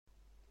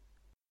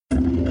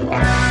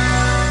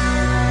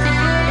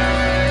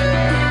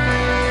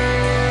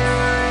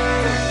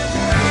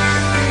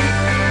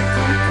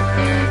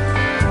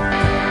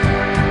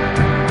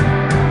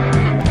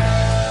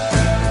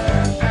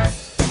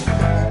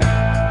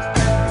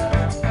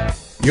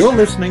You're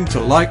listening to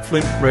Like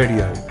Flint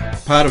Radio,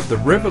 part of the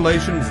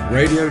Revelations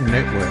Radio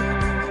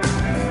Network.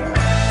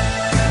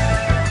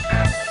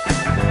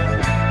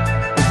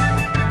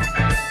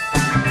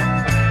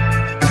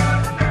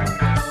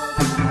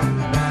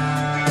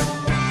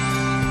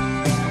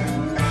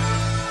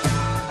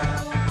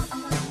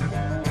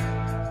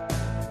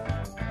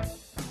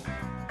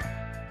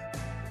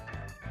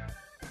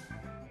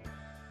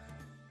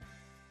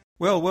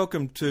 Well,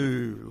 welcome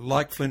to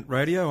Like Flint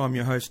Radio. I'm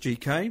your host,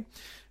 GK.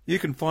 You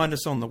can find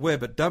us on the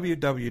web at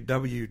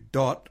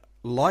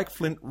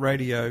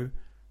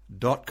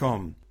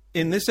www.likeflintradio.com.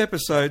 In this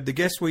episode, the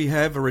guest we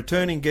have, a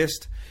returning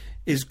guest,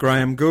 is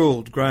Grahame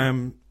Gould.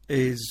 Grahame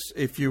is,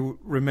 if you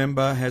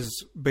remember, has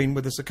been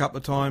with us a couple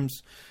of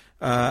times,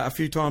 a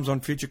few times on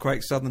Future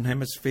Quake Southern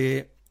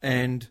Hemisphere,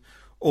 and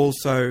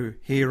also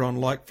here on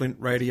Like Flint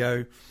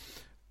Radio.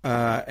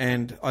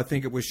 And I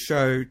think it was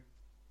show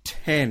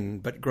 10,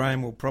 but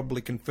Grahame will probably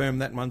confirm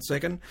that in 1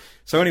 second.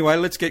 So anyway,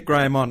 let's get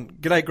Grahame on.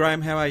 G'day,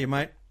 Grahame. How are you,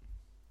 mate?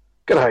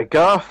 G'day,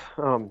 Garth.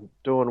 I'm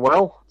doing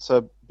well. It's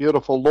a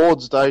beautiful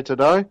Lord's Day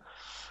today,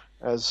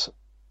 as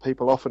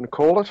people often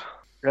call it.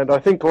 And I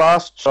think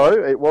last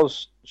show, it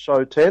was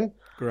show 10.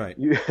 Great.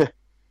 You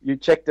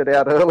checked it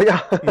out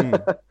earlier,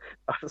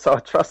 so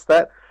I trust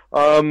that.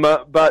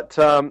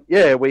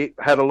 Yeah, we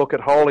had a look at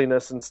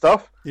holiness and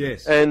stuff.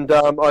 Yes. And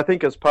I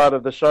think as part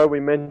of the show, we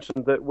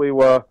mentioned that we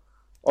were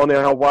on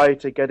our way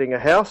to getting a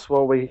house.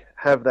 Well, we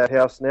have that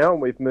house now,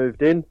 and we've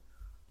moved in.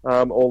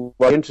 Although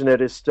the internet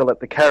is still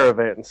at the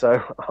caravan,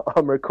 so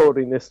I'm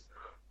recording this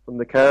from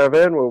the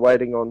caravan. We're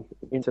waiting on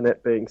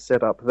internet being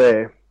set up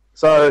there.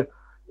 So,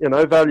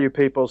 value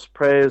people's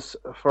prayers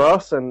for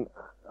us, and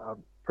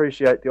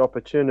appreciate the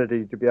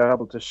opportunity to be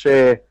able to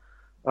share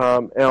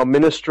our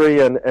ministry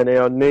and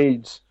our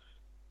needs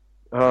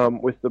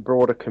with the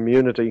broader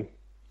community.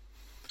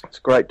 It's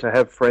great to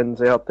have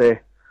friends out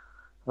there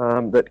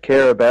that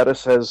care about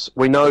us, as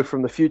we know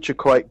from the Future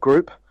Quake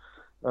group,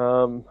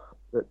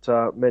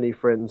 that many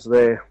friends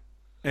there.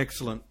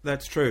 Excellent,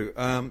 that's true.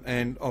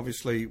 And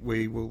obviously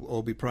we will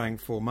all be praying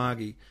for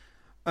Margie.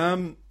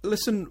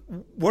 Listen,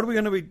 what are we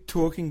going to be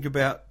talking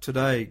about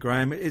today,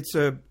 Grahame?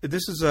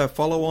 This is a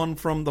follow-on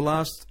from the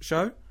last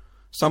show,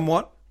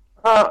 somewhat?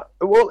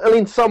 Well,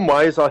 in some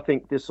ways, I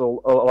think this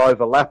will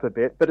overlap a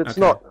bit, but it's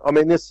not. I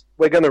mean,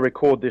 we're going to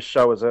record this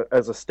show as a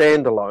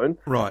standalone,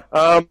 right?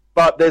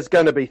 But there's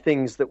going to be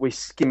things that we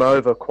skim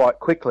over quite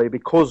quickly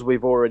because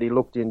we've already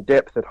looked in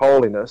depth at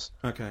holiness.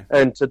 Okay.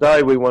 And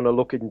today we want to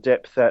look in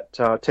depth at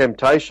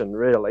temptation.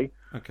 Really.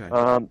 Okay.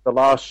 The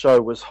last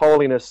show was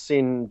holiness,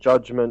 sin,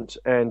 judgment,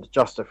 and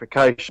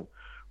justification,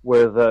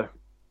 were the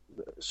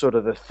sort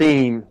of the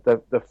theme,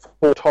 the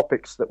 4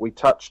 topics that we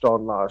touched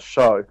on last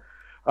show.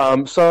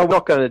 So I'm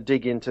not going to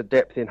dig into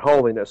depth in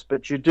holiness,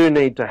 but you do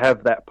need to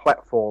have that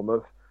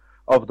platform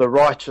of the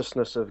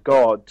righteousness of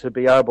God to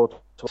be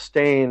able to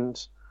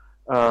stand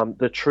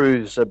the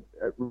truths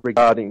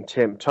regarding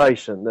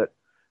temptation,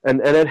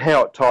 and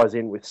how it ties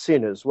in with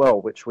sin as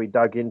well, which we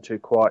dug into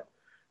quite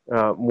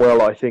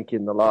well, I think,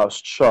 in the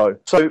last show.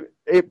 So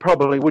it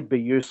probably would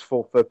be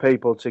useful for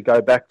people to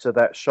go back to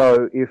that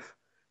show if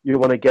you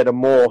want to get a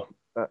more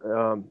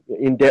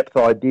in-depth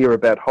idea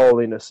about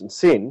holiness and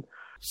sin.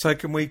 So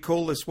can we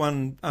call this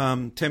one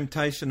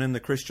Temptation in the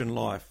Christian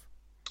Life?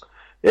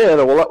 Yeah,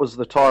 well, that was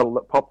the title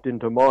that popped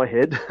into my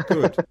head.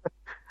 Good.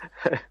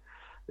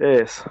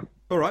 Yes.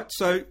 All right,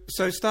 so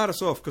start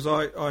us off, because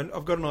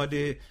I've got an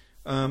idea.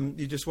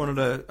 You just wanted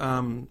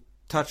to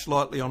touch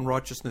lightly on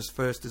righteousness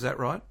first, is that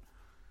right?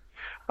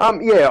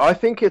 Yeah, I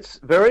think it's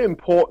very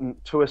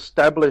important to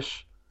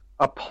establish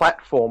a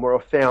platform or a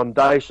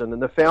foundation,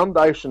 and the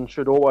foundation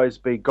should always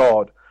be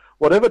God.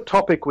 Whatever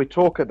topic we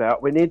talk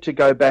about, we need to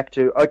go back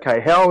to,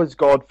 okay, how is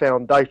God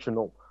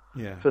foundational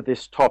for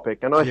this topic?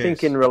 And I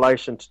think in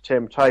relation to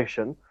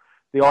temptation,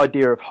 the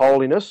idea of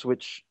holiness,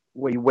 which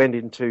we went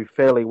into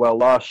fairly well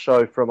last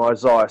show from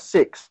Isaiah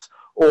 6,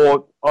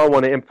 or I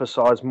want to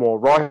emphasize more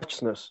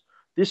righteousness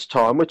this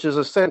time, which is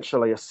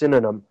essentially a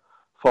synonym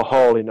for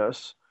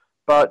holiness.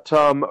 But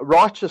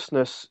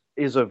righteousness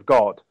is of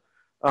God.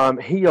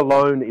 He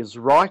alone is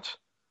right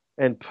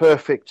and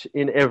perfect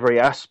in every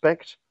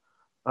aspect.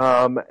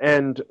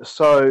 And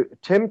so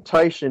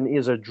temptation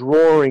is a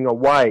drawing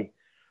away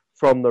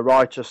from the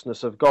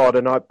righteousness of God.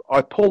 And I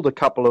pulled a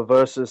couple of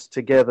verses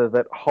together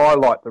that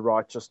highlight the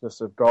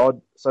righteousness of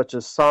God, such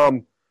as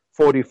Psalm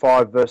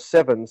 45 verse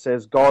 7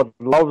 says, God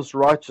loves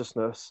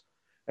righteousness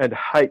and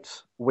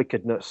hates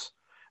wickedness.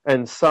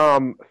 And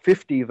Psalm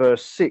 50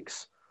 verse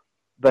 6,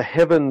 the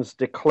heavens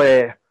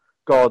declare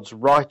God's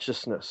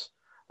righteousness.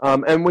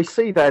 And we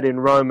see that in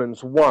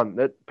Romans 1,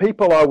 that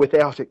people are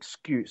without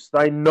excuse.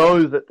 They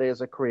know that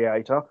there's a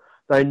creator.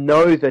 They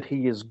know that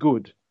he is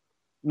good.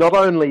 Not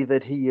only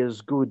that he is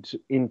good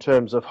in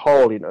terms of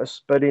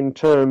holiness, but in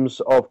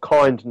terms of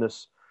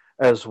kindness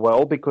as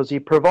well, because he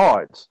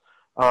provides.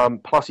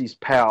 Plus he's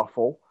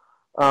powerful.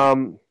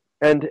 And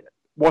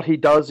what he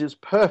does is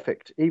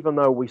perfect. Even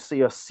though we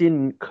see a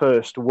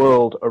sin-cursed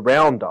world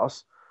around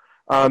us,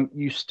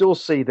 you still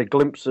see the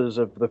glimpses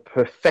of the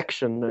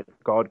perfection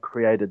that God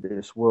created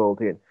this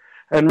world in.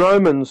 And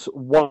Romans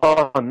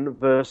 1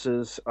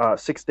 verses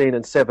 16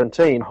 and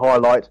 17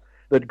 highlight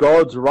that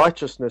God's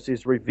righteousness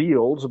is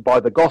revealed by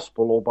the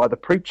gospel or by the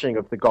preaching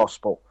of the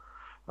gospel.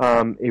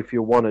 If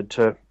you wanted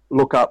to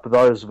look up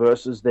those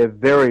verses, they're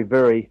very,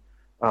 very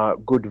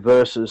good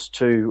verses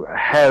to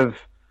have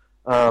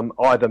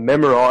either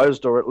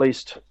memorized or at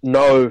least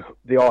know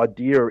the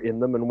idea in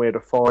them and where to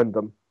find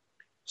them.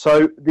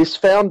 So this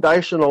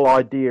foundational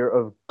idea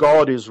of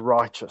God is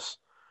righteous,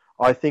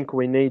 I think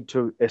we need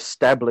to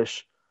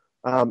establish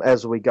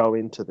as we go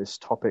into this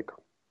topic.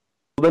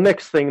 The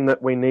next thing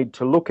that we need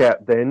to look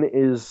at then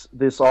is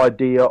this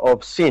idea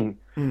of sin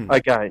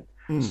again.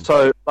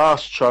 So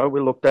last show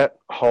we looked at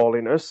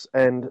holiness,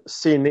 and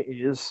sin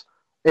is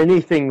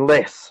anything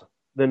less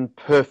than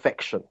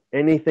perfection,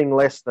 anything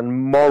less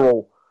than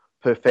moral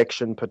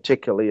perfection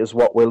particularly is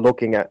what we're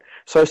looking at.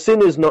 So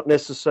sin is not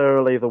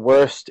necessarily the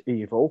worst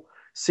evil.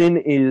 Sin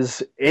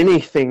is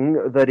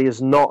anything that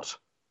is not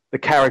the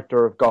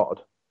character of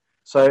God.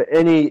 So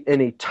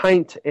any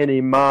taint,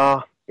 any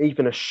mar,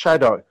 even a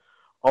shadow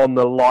on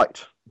the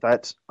light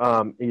that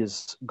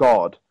is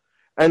God.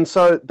 And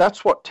so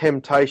that's what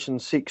temptation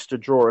seeks to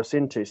draw us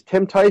into.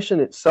 Temptation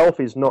itself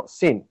is not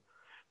sin,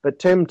 but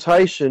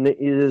temptation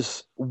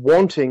is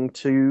wanting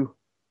to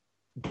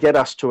get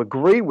us to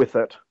agree with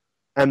it,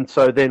 and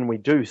so then we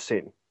do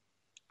sin.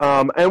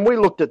 And we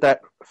looked at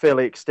that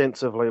fairly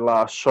extensively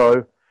last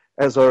show,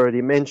 as I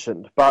already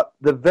mentioned. But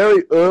the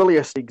very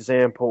earliest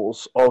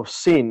examples of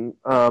sin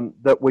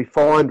that we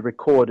find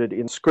recorded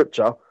in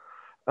Scripture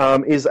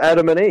is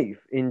Adam and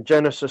Eve in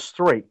Genesis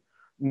 3.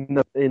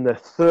 In the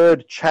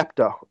third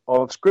chapter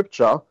of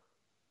Scripture,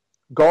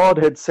 God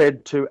had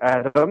said to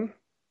Adam,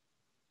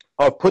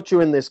 I've put you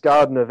in this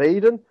Garden of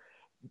Eden.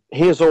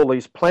 Here's all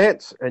these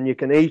plants, and you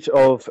can eat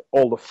of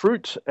all the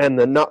fruit and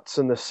the nuts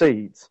and the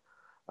seeds.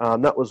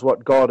 That was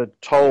what God had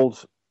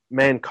told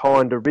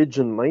mankind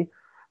originally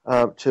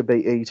to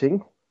be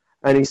eating.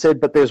 And he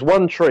said, but there's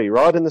one tree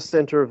right in the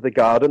center of the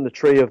garden, the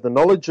tree of the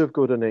knowledge of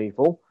good and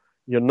evil.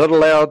 You're not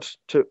allowed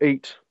to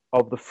eat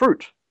of the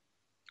fruit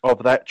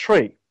of that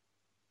tree.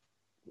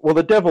 Well,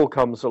 the devil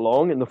comes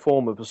along in the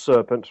form of a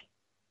serpent,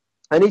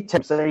 and he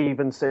tempts Eve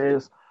and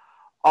says,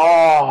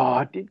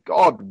 oh, did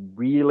God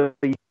really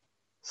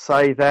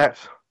say that?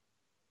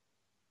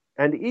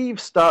 And Eve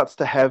starts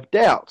to have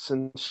doubts,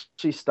 and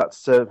she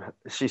starts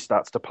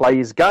to play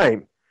his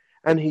game.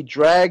 And he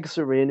drags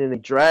her in,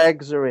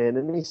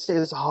 and he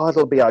says, oh,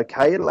 it'll be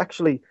okay.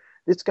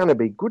 It's going to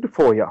be good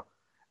for you.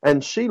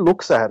 And she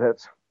looks at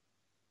it,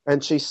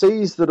 and she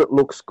sees that it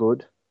looks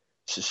good.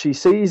 She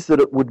sees that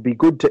it would be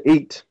good to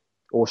eat,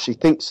 or she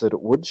thinks that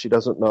it would. She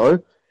doesn't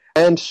know.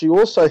 And she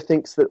also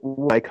thinks that it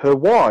will make her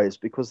wise,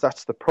 because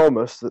that's the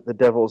promise that the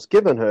devil's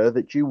given her,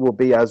 that you will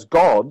be as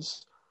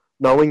gods,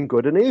 knowing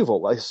good and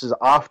evil. This is,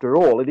 after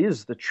all, it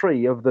is the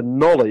tree of the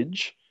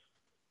knowledge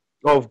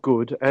of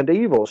good and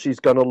evil.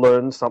 She's going to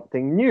learn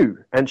something new,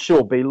 and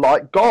she'll be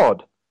like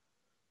God,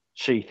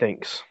 she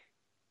thinks.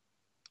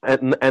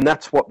 And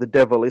that's what the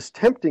devil is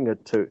tempting her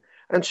to.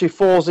 And she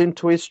falls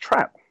into his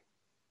trap.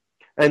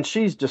 And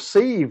she's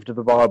deceived,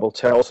 the Bible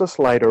tells us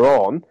later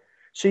on.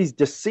 She's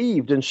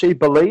deceived and she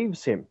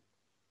believes him.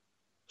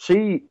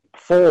 She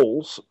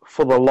falls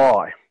for the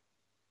lie.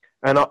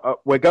 And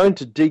we're going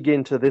to dig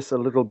into this a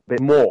little bit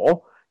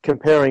more,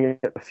 comparing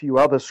it to a few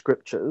other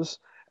scriptures,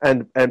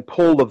 and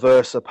pull the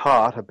verse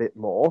apart a bit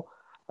more.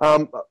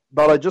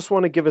 But I just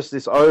want to give us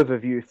this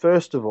overview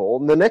first of all.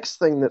 And the next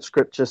thing that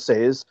Scripture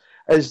says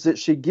is that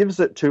she gives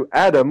it to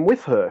Adam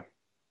with her.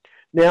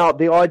 Now,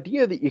 the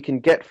idea that you can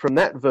get from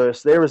that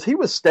verse there is he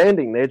was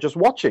standing there just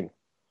watching.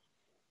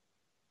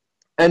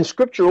 And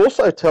Scripture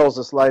also tells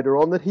us later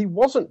on that he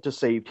wasn't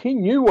deceived. He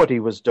knew what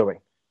he was doing.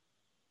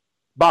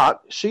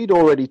 But she'd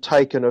already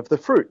taken of the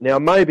fruit. Now,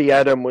 maybe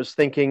Adam was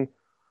thinking,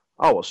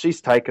 oh, well,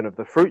 she's taken of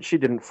the fruit. She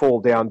didn't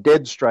fall down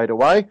dead straight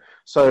away,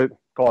 so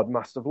God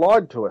must have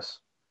lied to us.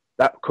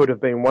 That could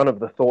have been one of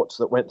the thoughts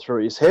that went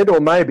through his head. Or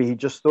maybe he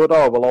just thought,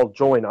 oh, well, I'll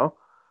join her.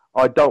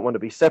 I don't want to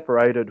be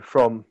separated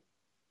from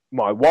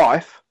my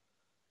wife.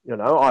 You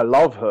know, I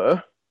love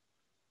her.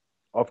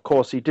 Of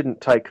course, he didn't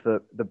take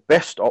the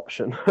best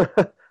option,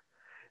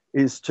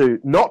 is to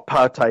not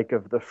partake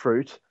of the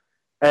fruit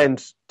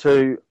and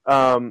to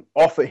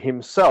offer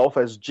himself,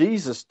 as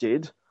Jesus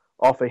did,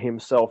 offer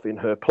himself in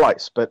her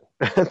place. But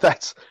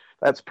that's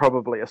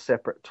probably a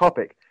separate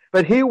topic.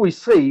 But here we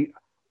see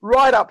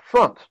right up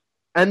front,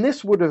 and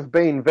this would have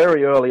been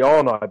very early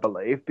on, I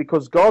believe,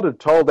 because God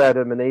had told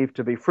Adam and Eve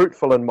to be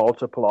fruitful and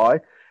multiply,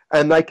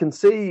 and they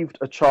conceived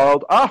a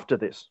child after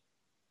this.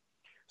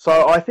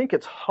 So I think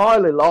it's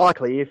highly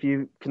likely, if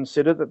you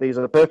consider that these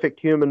are perfect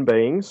human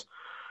beings,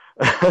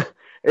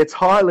 it's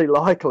highly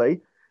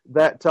likely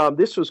that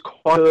this was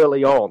quite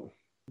early on.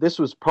 This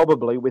was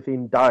probably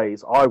within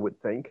days, I would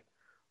think,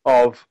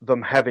 of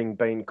them having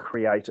been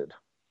created.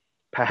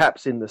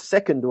 Perhaps in the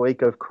second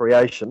week of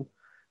creation,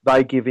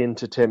 they give in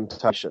to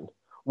temptation.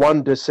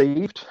 One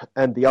deceived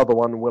and the other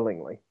one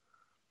willingly.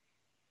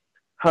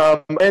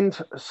 And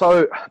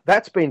so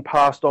that's been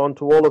passed on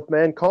to all of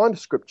mankind,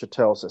 Scripture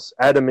tells us.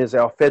 Adam is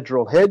our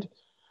federal head,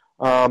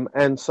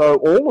 and so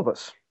all of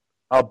us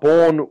are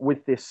born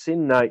with this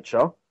sin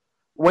nature.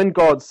 When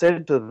God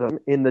said to them,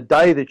 in the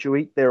day that you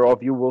eat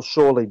thereof, you will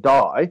surely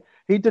die,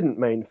 he didn't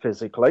mean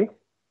physically.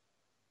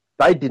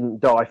 They didn't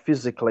die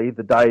physically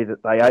the day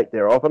that they ate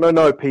thereof. And I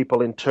know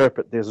people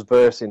interpret this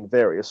verse in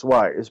various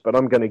ways, but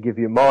I'm going to give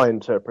you my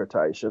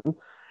interpretation,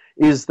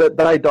 is that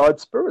they died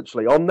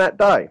spiritually on that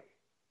day.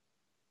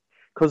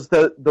 Because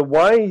the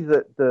way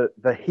that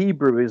the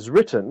Hebrew is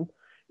written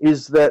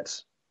is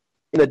that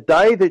in the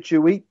day that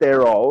you eat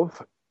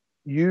thereof,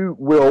 you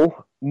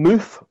will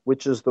muth,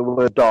 which is the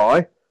word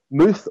die,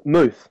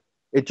 muth.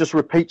 It just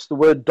repeats the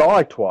word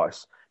die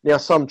twice. Now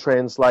some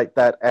translate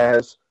that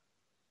as,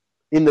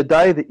 in the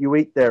day that you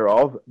eat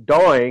thereof,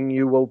 dying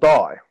you will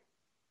die.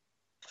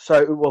 So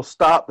it will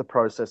start the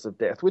process of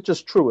death, which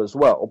is true as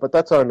well, but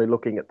that's only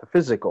looking at the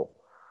physical.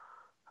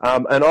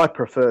 And I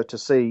prefer to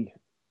see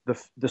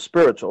the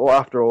spiritual.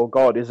 After all,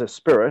 God is a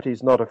spirit,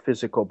 he's not a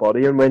physical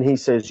body, and when he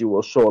says you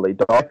will surely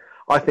die,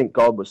 I think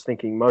God was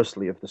thinking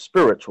mostly of the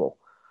spiritual.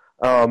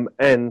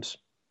 And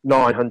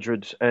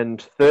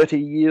 930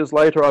 years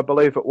later, I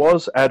believe it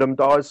was, Adam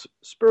dies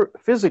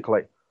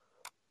physically.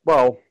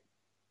 Well,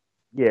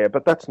 yeah,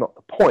 but that's not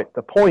the point.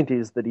 The point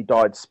is that he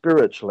died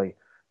spiritually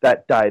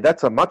that day.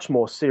 That's a much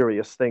more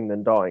serious thing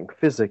than dying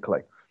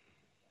physically.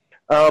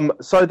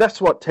 So that's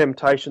what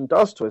temptation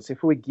does to us.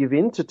 If we give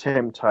in to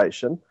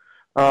temptation,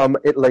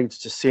 it leads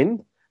to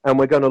sin, and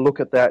we're going to look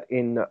at that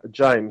in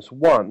James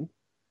 1.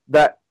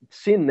 That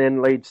sin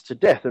then leads to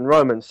death, and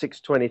Romans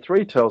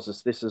 6:23 tells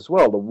us this as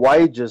well. The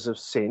wages of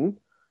sin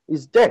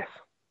is death.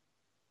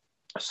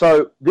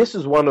 So this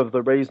is one of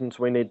the reasons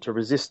we need to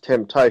resist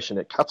temptation.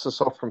 It cuts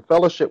us off from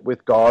fellowship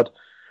with God.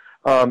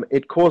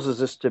 It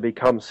causes us to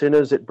become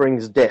sinners. It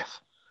brings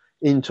death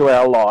into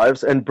our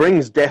lives and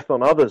brings death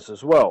on others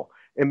as well.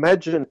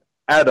 Imagine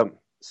Adam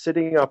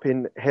sitting up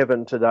in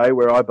heaven today,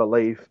 where I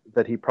believe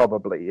that he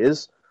probably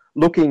is,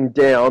 looking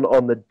down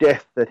on the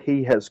death that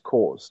he has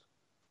caused.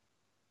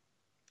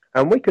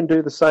 And we can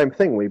do the same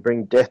thing. We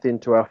bring death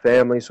into our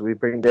families, we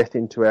bring death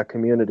into our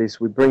communities,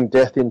 we bring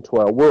death into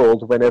our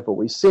world whenever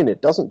we sin.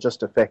 It doesn't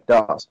just affect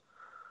us.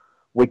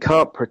 We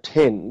can't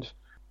pretend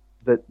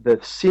that the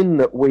sin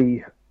that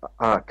we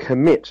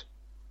commit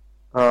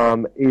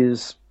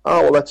is,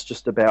 oh, well, that's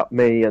just about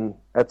me and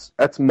that's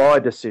my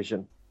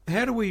decision.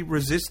 How do we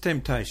resist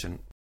temptation?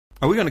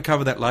 Are we going to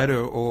cover that later,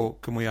 or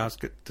can we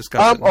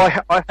discuss it?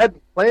 I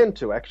hadn't planned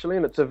to, actually,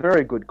 and it's a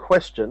very good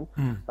question.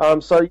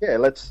 So yeah,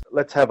 let's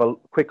have a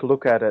quick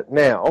look at it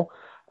now.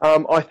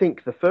 I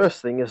think the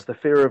first thing is the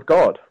fear of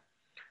God.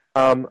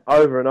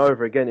 Over and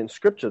over again in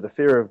Scripture, the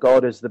fear of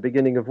God is the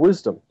beginning of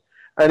wisdom.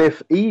 And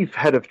if Eve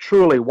had have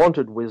truly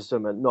wanted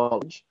wisdom and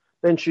knowledge,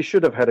 then she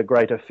should have had a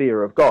greater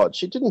fear of God.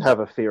 She didn't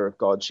have a fear of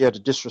God. She had a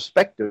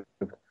disrespect of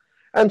it.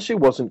 And she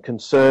wasn't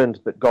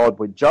concerned that God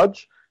would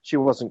judge. She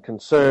wasn't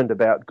concerned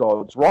about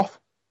God's wrath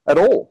at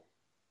all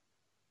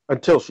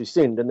until she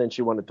sinned, and then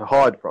she wanted to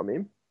hide from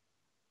him.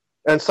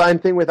 And same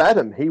thing with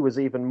Adam. He was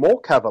even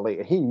more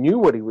cavalier. He knew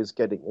what he was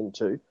getting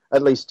into,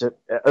 at least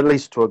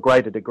to a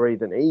greater degree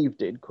than Eve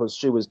did, because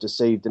she was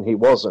deceived and he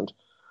wasn't,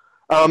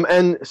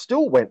 and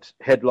still went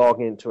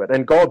headlong into it.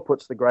 And God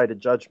puts the greater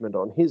judgment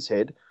on his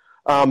head,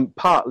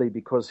 partly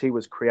because he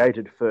was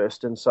created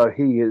first, and so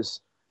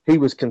he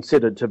was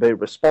considered to be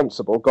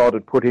responsible. God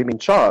had put him in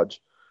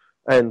charge.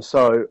 And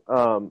so,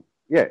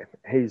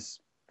 he's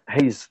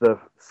the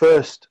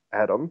first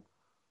Adam,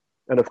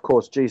 and of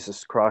course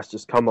Jesus Christ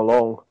has come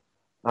along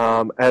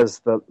as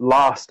the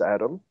last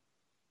Adam.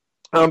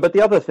 But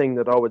the other thing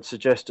that I would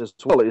suggest as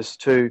well is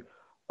to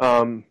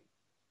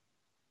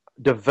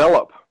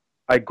develop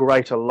a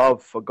greater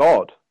love for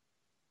God,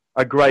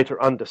 a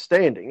greater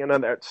understanding, and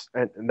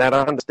that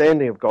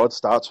understanding of God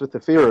starts with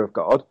the fear of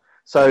God.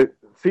 So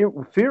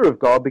fear of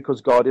God, because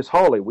God is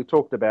holy. We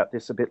talked about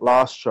this a bit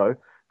last show.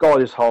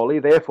 God is holy,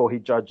 therefore he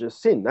judges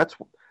sin. That's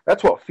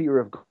what fear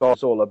of God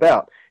is all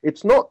about.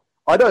 It's not,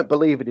 I don't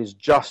believe it is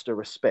just a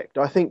respect.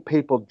 I think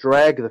people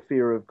drag the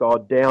fear of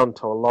God down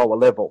to a lower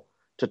level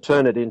to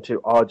turn it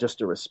into,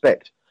 just a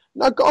respect.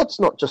 No, God's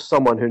not just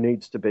someone who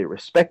needs to be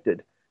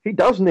respected. He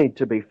does need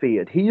to be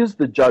feared. He is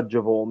the judge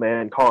of all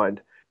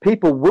mankind.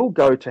 People will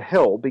go to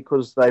hell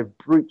because they've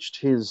breached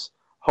his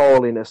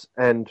holiness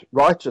and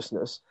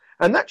righteousness,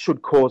 and that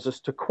should cause us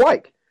to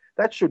quake.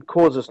 That should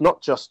cause us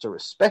not just to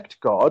respect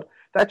God,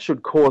 that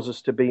should cause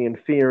us to be in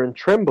fear and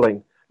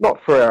trembling,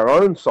 not for our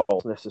own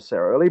souls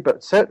necessarily,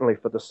 but certainly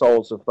for the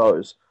souls of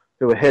those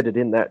who are headed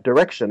in that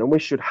direction. And we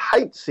should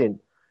hate sin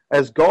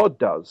as God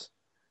does.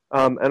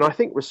 And I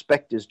think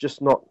respect is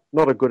just not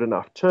a good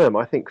enough term.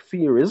 I think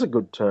fear is a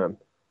good term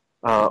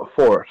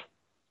for it.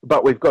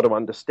 But we've got to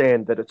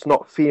understand that it's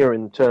not fear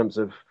in terms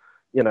of,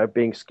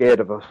 being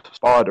scared of a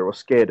spider or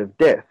scared of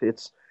death.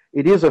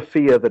 It is a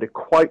fear that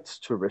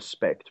equates to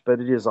respect, but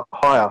it is a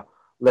higher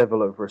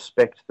level of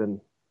respect than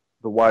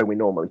the way we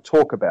normally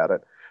talk about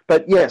it.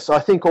 But yes, I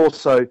think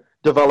also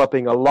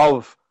developing a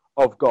love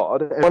of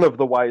God. And one of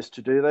the ways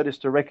to do that is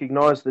to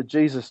recognize that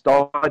Jesus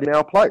died in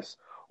our place.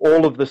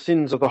 All of the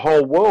sins of the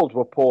whole world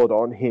were poured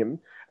on him,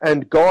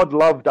 and God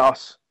loved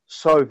us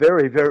so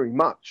very, very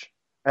much,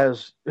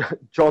 as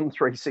John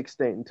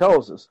 3:16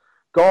 tells us.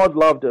 God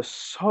loved us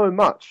so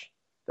much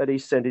that he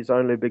sent his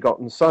only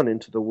begotten Son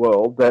into the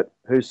world, that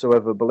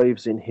whosoever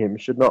believes in him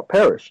should not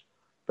perish,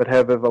 but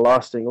have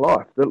everlasting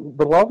life. The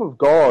love of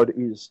God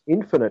is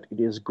infinite, it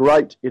is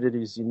great, it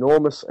is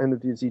enormous, and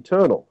it is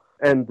eternal.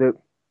 And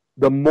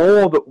the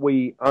more that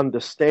we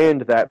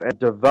understand that and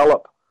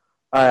develop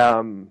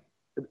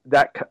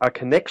a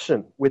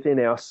connection within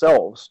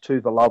ourselves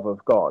to the love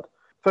of God.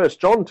 1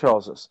 John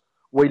tells us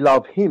we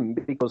love him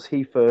because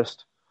he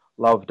first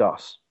loved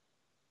us.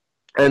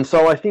 And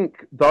so I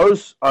think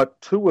those are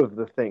two of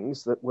the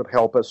things that would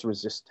help us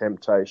resist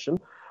temptation.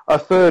 A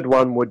third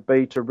one would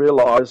be to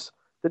realize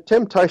that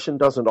temptation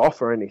doesn't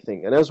offer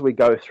anything. And as we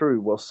go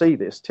through, we'll see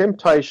this.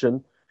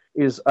 Temptation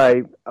is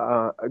a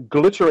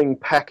glittering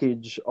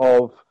package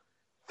of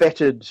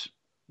fetid,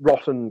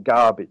 rotten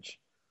garbage.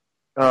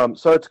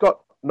 So it's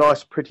got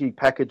nice, pretty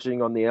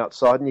packaging on the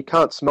outside, and you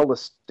can't smell the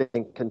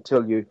stink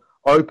until you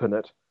open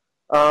it.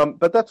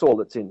 But that's all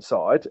that's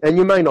inside, and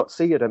you may not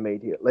see it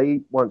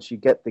immediately once you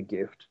get the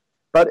gift,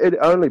 but it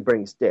only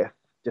brings death,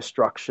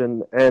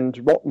 destruction, and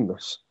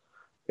rottenness.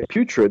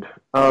 Putrid,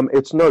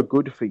 it's no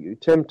good for you.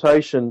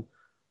 Temptation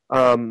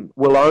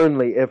will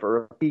only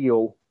ever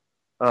appeal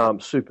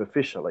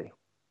superficially.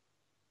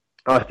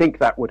 I think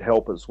that would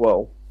help as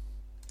well.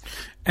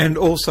 And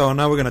also, I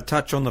know we're going to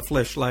touch on the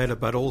flesh later,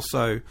 but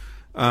also,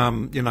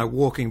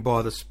 walking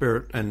by the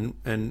Spirit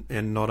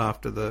and not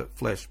after the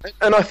flesh.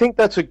 And I think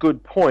that's a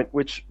good point,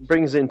 which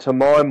brings into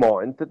my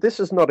mind that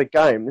this is not a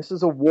game, this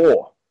is a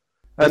war.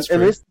 And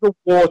this is a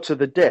war to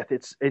the death.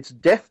 It's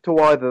death to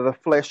either the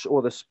flesh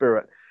or the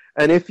spirit.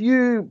 And if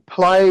you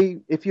try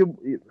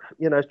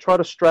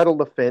to straddle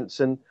the fence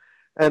and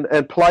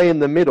play in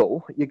the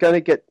middle, you're going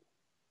to get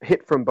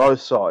hit from both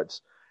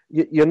sides.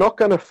 You're not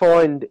going to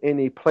find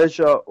any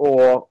pleasure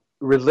or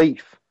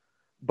relief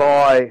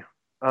by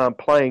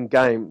playing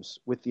games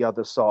with the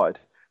other side.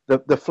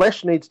 The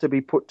flesh needs to be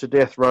put to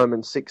death.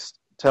 Romans 6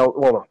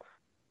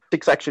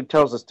 actually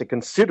tells us to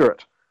consider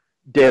it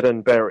dead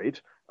and buried.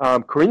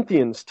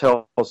 Corinthians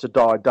tells us to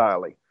die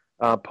daily.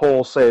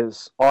 Paul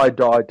says, I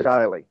die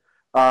daily.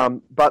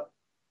 But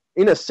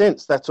in a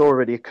sense, that's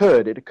already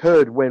occurred. It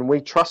occurred when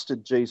we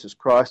trusted Jesus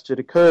Christ. It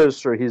occurs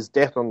through his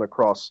death on the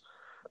cross.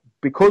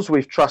 Because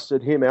we've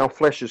trusted him, our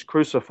flesh is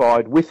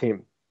crucified with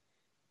him,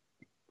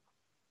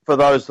 for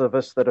those of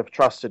us that have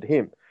trusted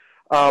him.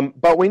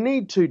 But we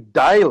need to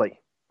daily,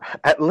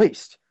 at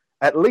least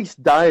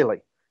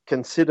daily,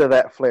 consider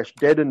that flesh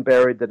dead and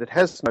buried, that it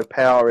has no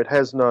power, it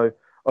has no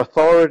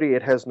authority,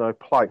 it has no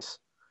place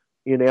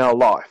in our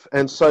life.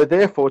 And so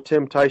therefore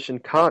temptation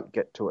can't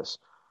get to us.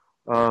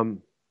 But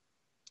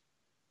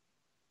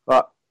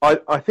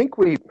I think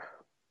we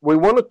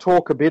want to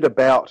talk a bit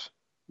about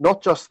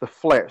not just the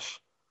flesh,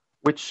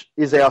 which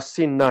is our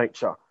sin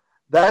nature.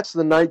 That's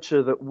the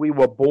nature that we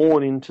were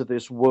born into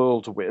this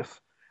world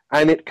with,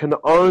 and it can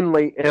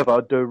only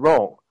ever do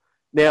wrong.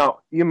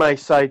 Now, you may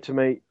say to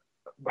me,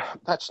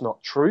 that's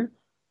not true.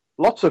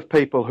 Lots of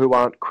people who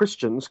aren't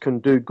Christians can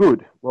do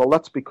good. Well,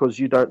 that's because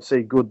you don't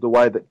see good the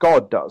way that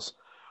God does.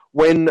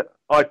 When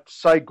I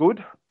say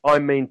good, I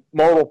mean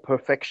moral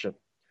perfection,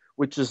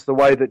 which is the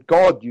way that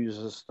God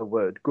uses the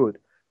word good.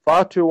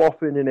 Far too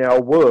often in our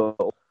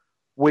world,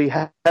 we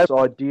have this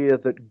idea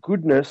that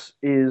goodness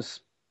is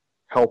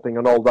helping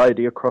an old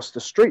lady across the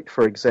street,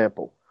 for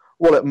example.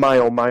 Well, it may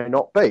or may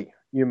not be.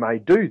 You may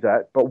do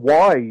that, but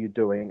why are you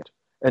doing it?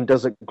 And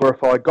does it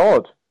glorify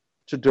God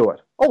to do it?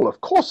 Oh, of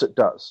course it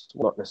does.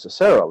 Not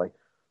necessarily.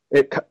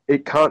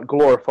 It can't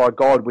glorify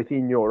God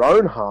within your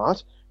own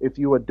heart if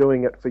you are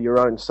doing it for your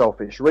own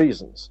selfish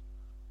reasons.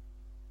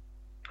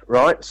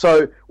 Right?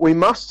 So we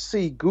must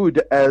see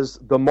good as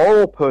the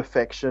moral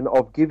perfection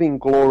of giving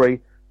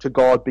glory to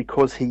God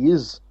because he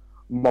is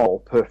moral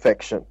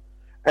perfection.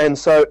 And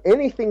so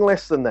anything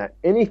less than that,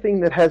 anything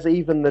that has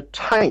even the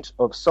taint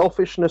of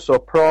selfishness or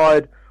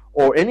pride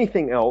or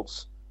anything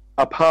else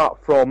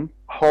apart from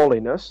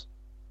holiness,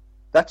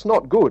 that's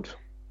not good.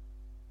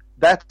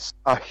 That's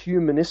a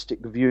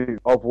humanistic view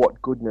of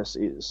what goodness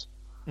is.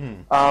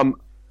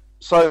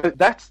 So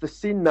that's the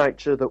sin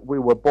nature that we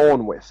were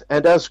born with.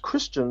 And as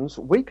Christians,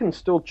 we can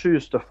still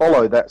choose to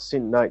follow that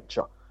sin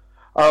nature.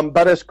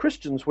 But as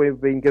Christians, we've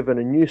been given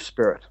a new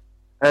spirit.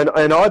 And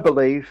I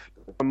believe,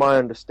 from my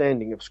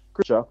understanding of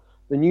Scripture,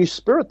 the new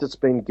spirit that's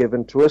been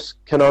given to us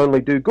can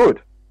only do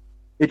good.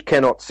 It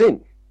cannot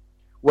sin.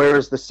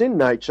 Whereas the sin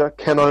nature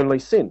can only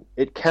sin.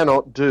 It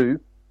cannot do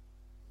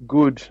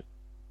good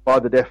by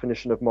the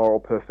definition of moral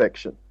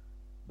perfection.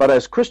 But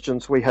as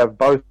Christians, we have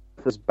both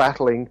as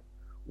battling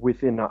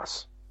within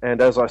us.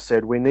 And as I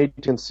said, we need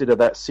to consider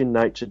that sin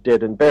nature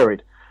dead and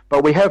buried.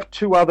 But we have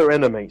two other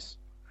enemies.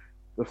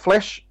 The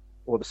flesh,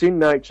 or the sin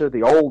nature,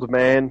 the old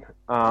man,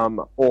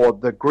 or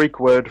the Greek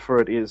word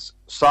for it is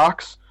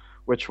sarx,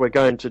 which we're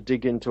going to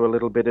dig into a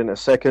little bit in a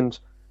second.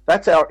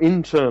 That's our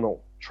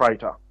internal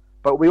traitor.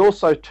 but we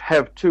also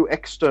have two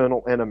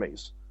external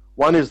enemies.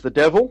 One is the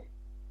devil,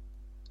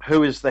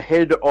 who is the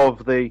head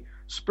of the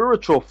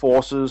spiritual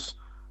forces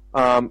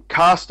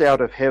cast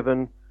out of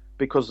heaven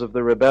because of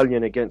the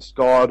rebellion against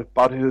God,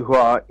 but who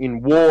are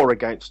in war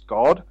against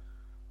God.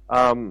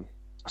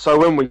 So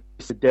when we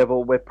say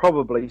devil, we're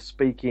probably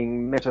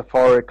speaking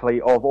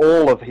metaphorically of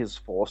all of his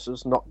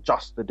forces, not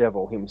just the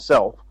devil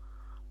himself,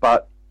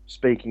 but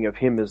speaking of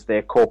him as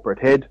their corporate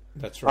head.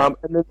 That's right.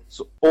 And then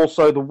it's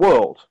also the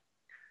world.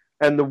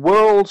 And the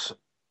world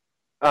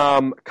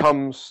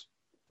comes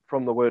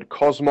from the word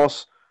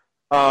cosmos,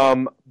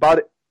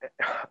 but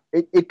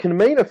it can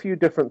mean a few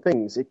different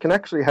things. It can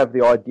actually have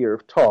the idea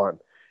of time.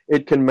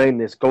 It can mean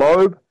this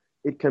globe.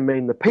 It can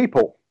mean the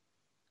people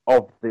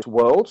of this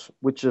world,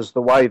 which is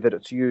the way that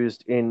it's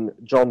used in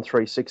John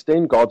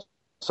 3:16, God's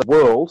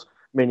world,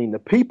 meaning the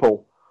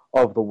people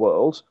of the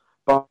world.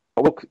 But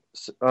I'll look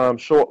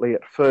shortly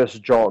at 1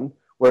 John,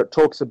 where it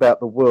talks about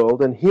the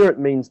world, and here it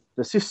means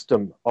the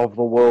system of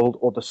the world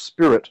or the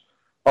spirit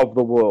of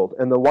the world.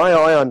 And the way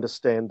I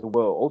understand the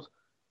world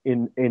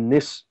in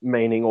this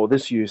meaning or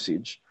this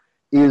usage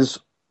is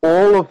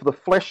all of the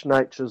flesh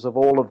natures of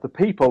all of the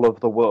people of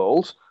the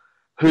world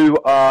who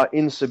are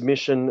in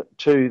submission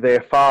to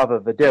their father,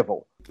 the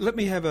devil. Let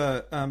me have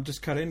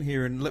just cut in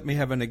here and let me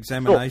have an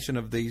examination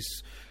of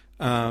these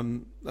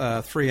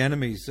three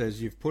enemies,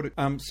 as you've put it.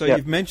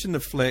 You've mentioned the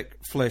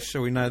flesh,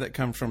 so we know that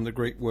comes from the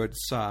Greek word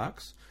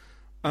sarx.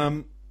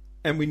 And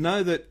we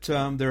know that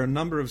there are a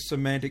number of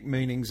semantic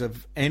meanings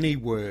of any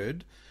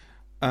word.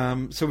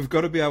 So we've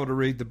got to be able to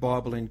read the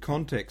Bible in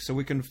context so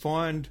we can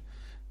find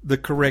the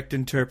correct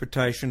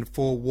interpretation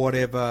for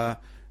whatever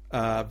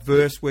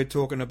verse we're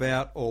talking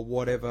about or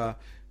whatever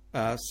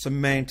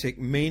semantic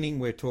meaning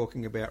we're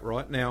talking about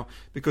right now.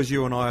 Because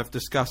you and I have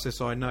discussed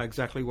this, I know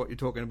exactly what you're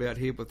talking about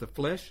here with the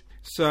flesh.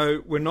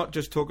 So we're not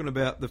just talking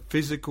about the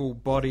physical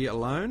body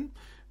alone,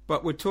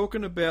 but we're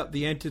talking about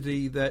the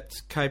entity that's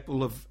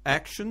capable of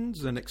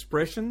actions and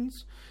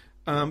expressions.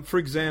 For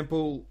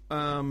example,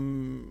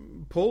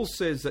 Paul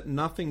says that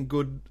nothing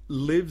good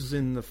lives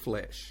in the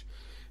flesh.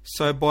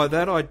 So by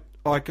that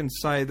I can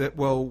say that,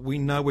 well, we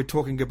know we're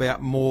talking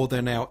about more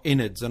than our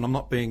innards, and I'm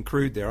not being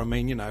crude there. I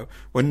mean,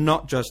 we're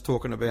not just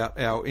talking about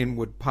our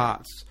inward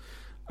parts.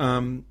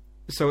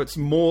 So it's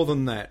more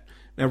than that.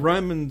 Now,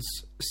 Romans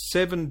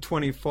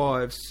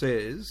 7:25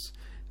 says,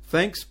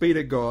 "Thanks be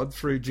to God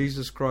through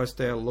Jesus Christ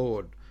our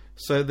Lord.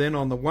 So then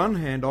on the one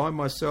hand, I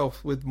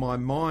myself with my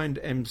mind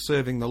am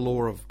serving the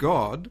law of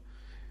God,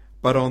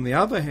 but on the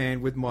other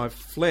hand, with my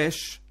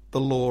flesh,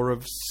 the law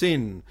of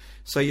sin."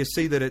 So you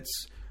see that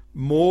it's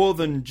more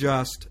than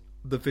just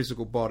the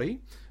physical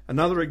body.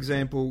 Another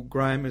example,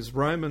 Grahame, is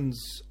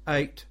Romans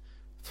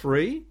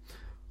 8:3.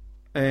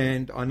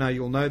 And I know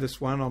you'll know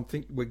this one. I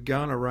think we're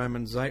going to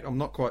Romans 8. I'm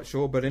not quite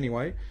sure, but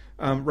anyway.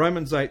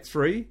 Romans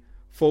 8:3.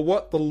 "For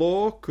what the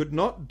law could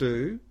not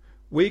do,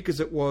 weak as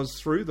it was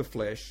through the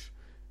flesh,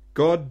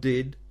 God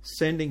did,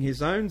 sending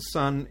his own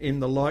Son in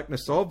the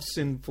likeness of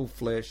sinful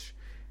flesh,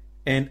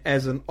 and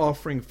as an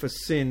offering for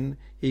sin,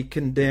 he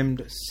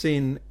condemned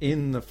sin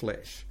in the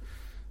flesh."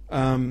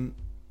 And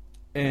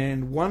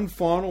one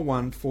final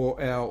one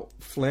for our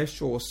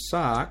flesh or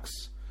sarx.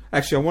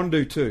 Actually, I want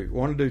to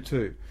do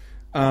two.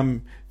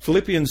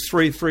 Philippians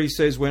 3:3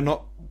 says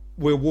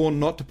we're warned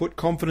not to put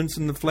confidence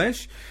in the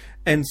flesh,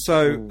 and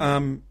so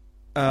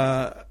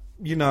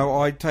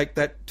I take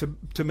that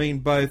to mean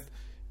both.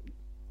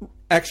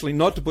 Actually,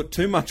 not to put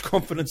too much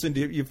confidence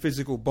into your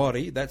physical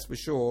body, that's for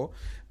sure,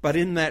 but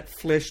in that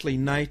fleshly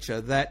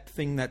nature, that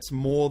thing that's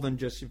more than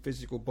just your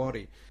physical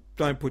body.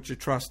 Don't put your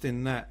trust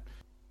in that.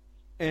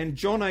 And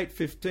John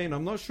 8:15,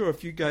 I'm not sure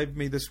if you gave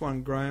me this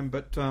one, Grahame,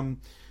 but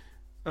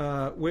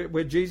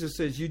where Jesus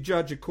says, "You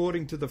judge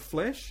according to the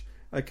flesh,"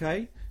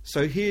 okay?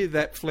 So here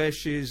that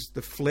flesh is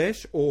the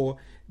flesh or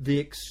the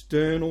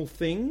external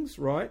things,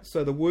 right?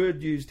 So the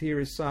word used here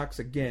is sarx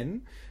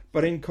again,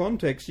 but in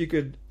context you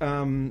could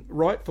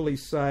rightfully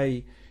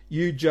say,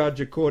 "You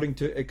judge according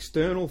to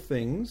external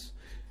things."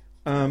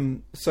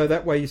 So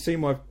that way you see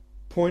my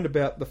point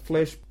about the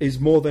flesh is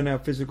more than our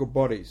physical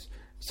bodies.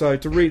 So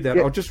to read that,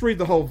 I'll just read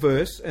the whole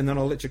verse and then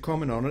I'll let you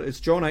comment on it. It's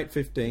John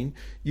 8:15.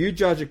 "You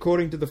judge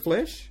according to the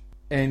flesh,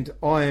 and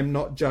I am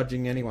not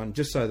judging anyone,"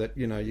 just so that,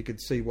 you could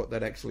see what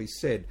that actually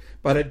said.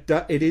 But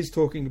it is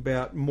talking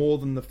about more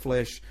than the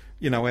flesh,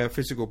 our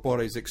physical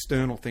bodies,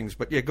 external things.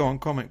 But go on,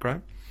 comment,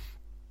 Grahame.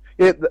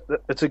 Yeah,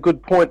 it's a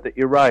good point that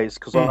you raised,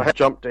 because I had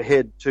jumped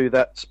ahead to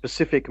that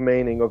specific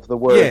meaning of the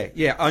word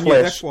I knew,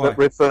 flesh that's why. that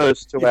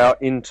refers to our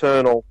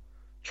internal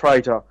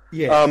traitor.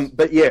 Yes.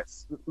 But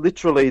yes,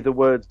 literally the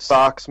word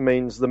sarx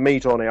means the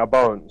meat on our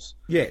bones.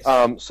 Yes.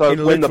 So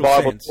when the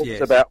Bible sense, talks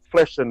about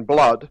flesh and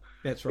blood,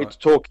 that's right. It's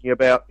talking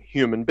about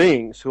human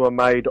beings who are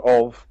made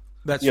of,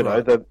 that's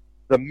right.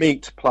 the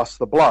meat plus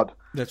the blood.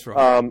 That's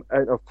right.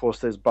 And of course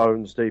there's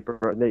bones deeper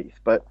beneath.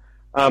 But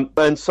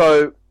and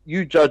so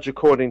you judge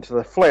according to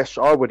the flesh,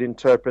 I would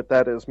interpret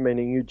that as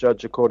meaning you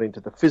judge according to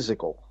the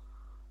physical.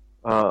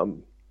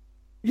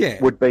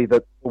 Would be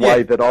the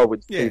way that I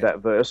would see that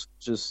verse,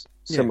 which is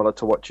similar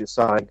to what you're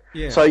saying.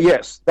 Yeah. So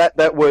yes,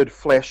 that word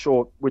flesh,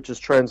 or which is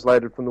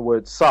translated from the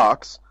word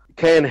sarx,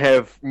 can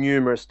have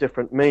numerous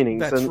different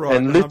meanings. That's and, right.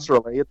 and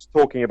literally it's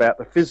talking about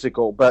the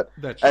physical, but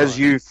That's as right.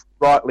 you've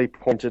rightly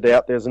pointed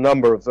out, there's a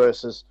number of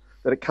verses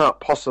that it can't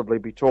possibly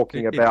be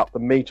talking about the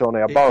meat on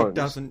our bones. It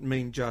doesn't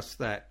mean just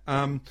that.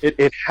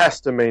 It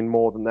has to mean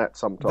more than that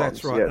sometimes.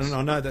 That's right, yes. and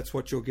I know that's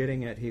what you're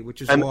getting at here,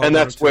 which is And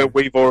that's where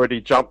we've already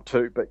jumped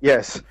to. But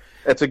yes,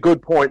 it's a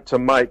good point to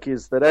make,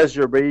 is that as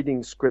you're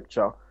reading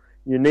Scripture,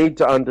 you need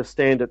to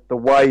understand it the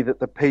way that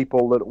the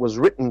people that it was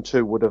written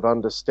to would have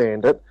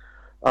understood it.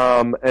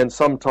 And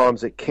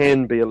sometimes it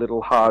can be a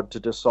little hard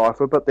to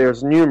decipher, but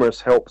there's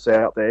numerous helps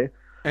out there.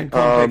 And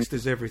context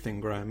is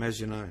everything, Grahame,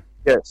 as you know.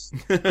 Yes.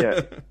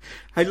 Yeah.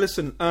 Hey,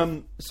 listen,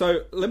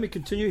 so let me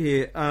continue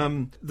here.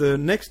 The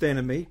next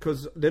enemy,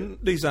 because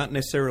these aren't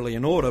necessarily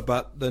in order,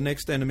 but the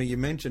next enemy you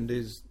mentioned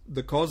is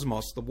the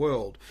cosmos, the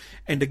world.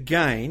 And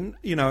again,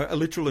 a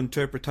literal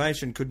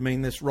interpretation could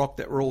mean this rock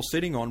that we're all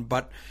sitting on,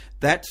 but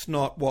that's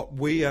not what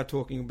we are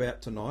talking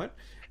about tonight.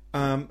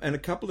 And a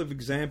couple of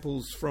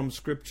examples from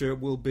Scripture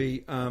will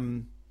be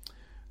 1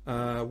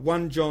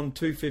 John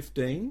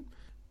 2:15.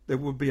 There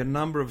would be a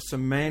number of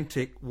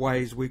semantic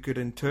ways we could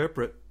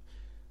interpret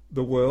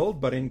the world,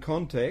 but in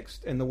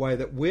context, and the way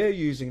that we're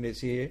using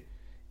this here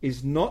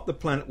is not the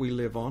planet we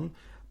live on,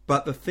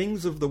 but the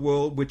things of the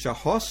world which are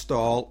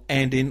hostile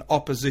and in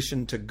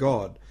opposition to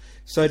God.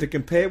 So to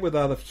compare with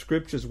other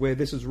scriptures where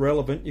this is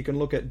relevant, you can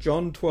look at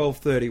John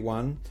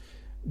 12:31,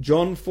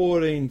 John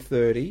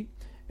 14:30,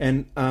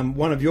 and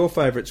one of your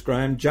favourites,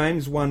 Grahame,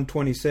 James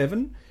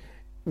 1:27,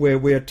 where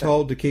we're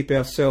told to keep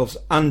ourselves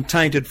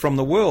untainted from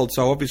the world.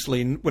 So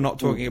obviously we're not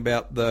talking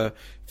about the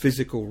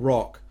physical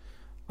rock.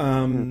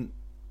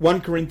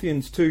 1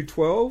 Corinthians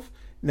 2:12,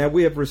 now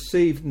we have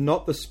received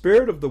not the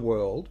spirit of the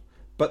world,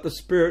 but the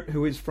Spirit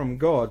who is from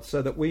God,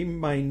 so that we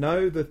may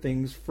know the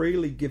things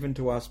freely given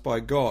to us by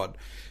God.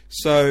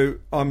 So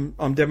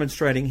I'm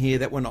demonstrating here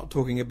that we're not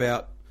talking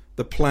about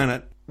the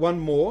planet. One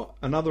more,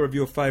 another of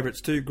your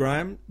favourites too,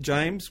 Grahame,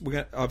 James.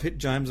 I've hit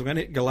James. I'm going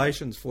to hit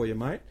Galatians for you,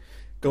 mate.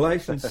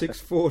 Galatians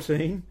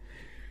 6:14.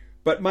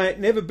 But may it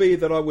never be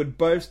that I would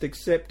boast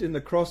except in the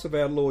cross of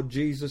our Lord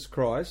Jesus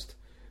Christ,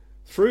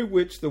 through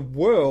which the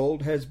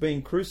world has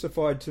been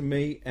crucified to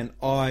me and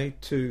I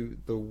to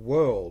the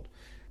world.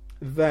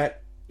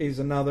 That is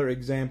another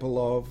example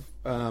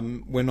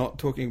of we're not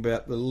talking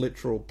about the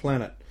literal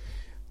planet.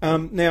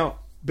 Now,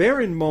 bear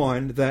in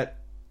mind that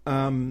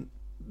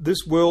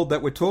this world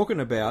that we're talking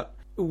about,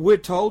 we're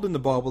told in the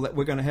Bible that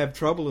we're going to have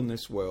trouble in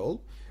this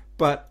world,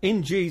 but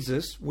in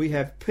Jesus we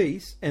have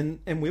peace, and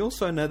we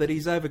also know that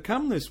He's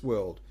overcome this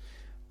world.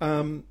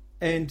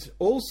 And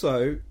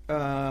also,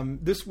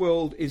 this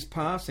world is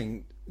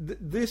passing.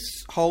 This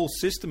whole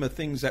system of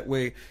things that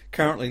we're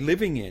currently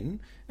living in,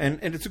 and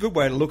it's a good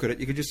way to look at it.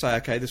 You could just say,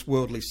 okay, this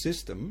worldly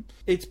system,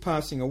 it's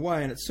passing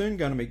away and it's soon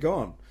going to be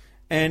gone.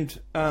 And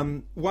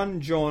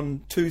 1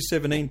 John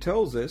 2:17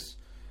 tells us,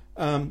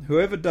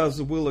 whoever does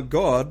the will of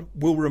God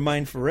will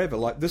remain forever.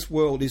 Like, this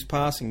world is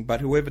passing,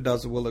 but whoever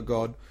does the will of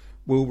God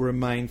will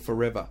remain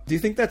forever. Do you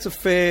think that's a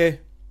fair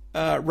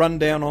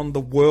rundown on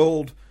the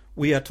world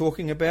we are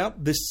talking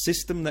about, this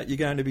system that you're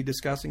going to be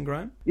discussing,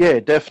 Grahame? Yeah,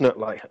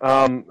 definitely.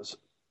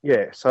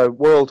 So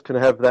world can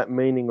have that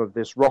meaning of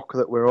this rock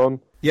that we're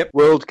on. Yep.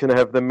 World can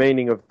have the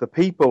meaning of the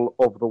people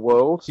of the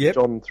world. Yep.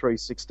 John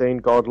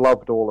 3:16, God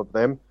loved all of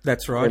them.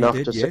 That's right, enough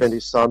He did, to yes. send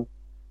His Son.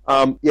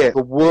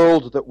 The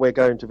world that we're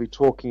going to be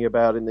talking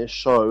about in this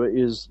show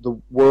is the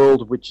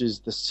world which is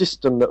the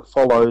system that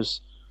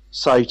follows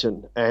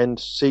Satan and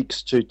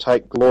seeks to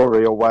take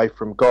glory away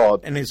from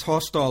God. And is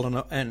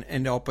hostile and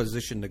in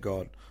opposition to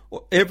God.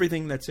 Or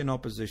everything that's in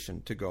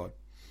opposition to God.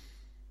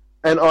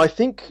 And I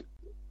think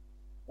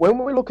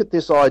when we look at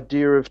this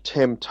idea of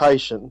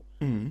temptation,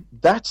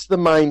 that's the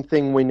main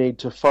thing we need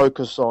to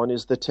focus on,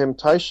 is the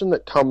temptation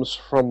that comes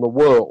from the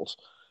world.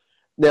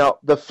 Now,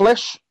 the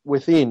flesh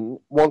within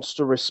wants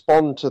to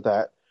respond to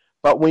that,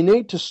 but we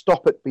need to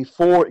stop it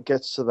before it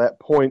gets to that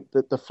point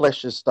that the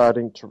flesh is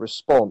starting to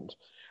respond.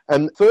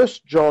 And 1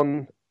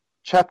 John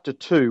chapter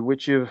 2,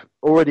 which you've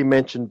already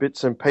mentioned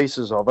bits and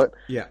pieces of it,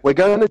 we're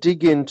going to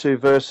dig into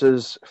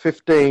verses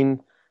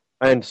 15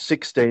 and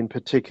 16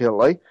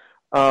 particularly.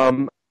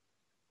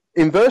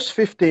 In verse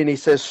 15, he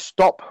says,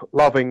 stop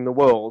loving the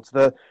world.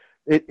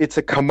 It's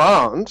a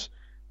command,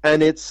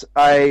 and it's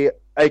a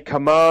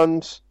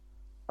command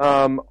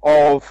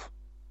of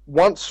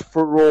once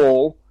for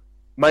all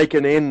make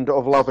an end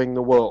of loving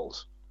the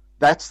world.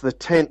 That's the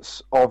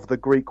tense of the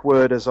Greek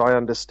word as I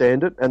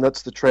understand it, and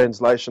that's the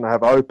translation I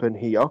have open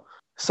here.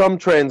 Some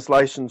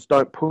translations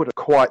don't put it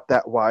quite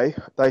that way.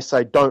 They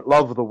say don't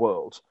love the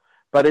world.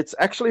 But it's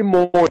actually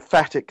more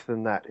emphatic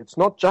than that. It's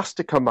not just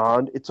a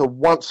command, it's a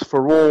once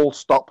for all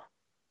stop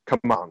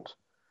command.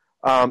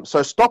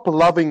 So stop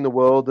loving the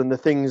world and the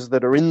things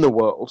that are in the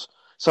world.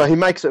 So he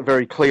makes it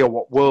very clear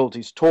what world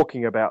he's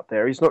talking about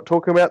there. He's not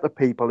talking about the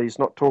people, he's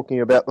not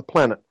talking about the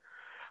planet.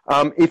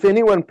 If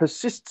anyone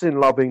persists in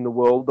loving the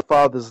world, the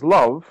Father's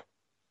love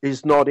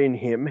is not in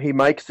him, he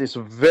makes this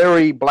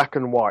very black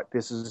and white.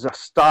 This is a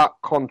stark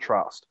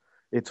contrast.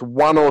 It's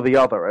one or the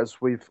other,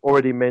 as we've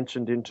already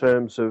mentioned in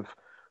terms of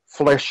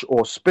flesh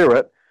or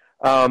spirit.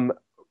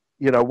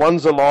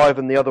 One's alive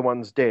and the other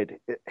one's dead.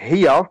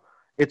 Here,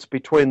 it's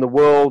between the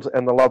world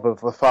and the love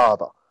of the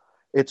Father.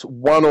 It's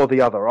one or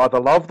the other. Either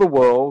love the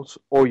world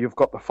or you've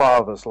got the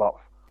Father's love.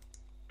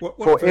 What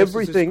For verse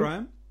everything, is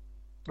this,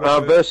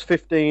 Grahame? verse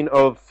 15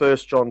 of 1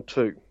 John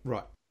 2.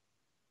 Right.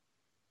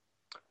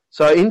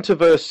 So into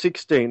verse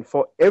 16,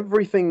 for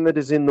everything that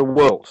is in the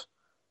world.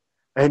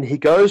 And he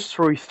goes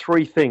through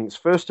three things.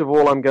 First of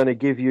all, I'm going to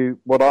give you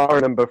what I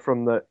remember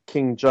from the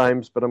King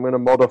James, but I'm going to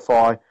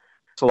modify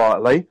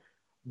slightly.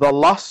 The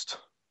lust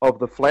of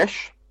the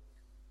flesh.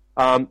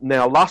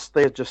 Now, lust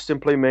there just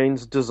simply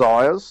means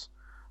desires.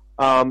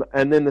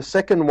 And then the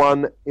second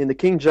one, in the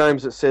King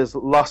James, it says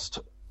lust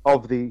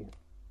of the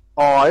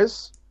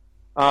eyes.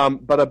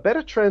 But a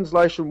better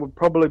translation would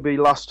probably be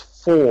lust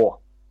for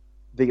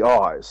the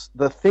eyes.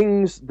 The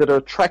things that are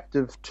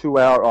attractive to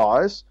our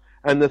eyes.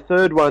 And the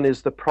third one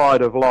is the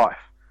pride of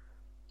life.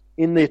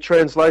 In the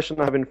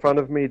translation I have in front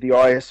of me, the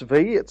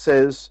ISV, it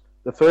says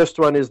the first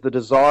one is the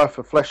desire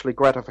for fleshly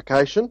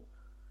gratification,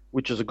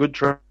 which is a good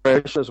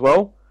translation as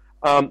well.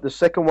 The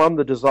second one,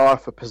 the desire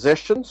for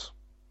possessions.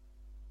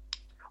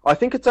 I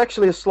think it's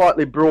actually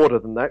slightly broader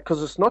than that,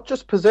 because it's not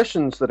just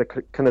possessions that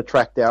can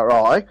attract our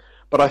eye,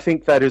 but I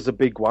think that is a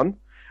big one.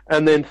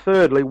 And then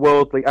thirdly,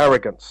 worldly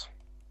arrogance.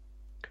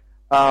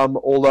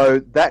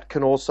 Although that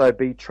can also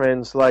be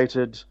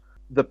translated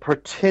the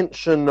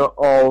pretension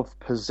of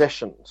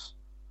possessions.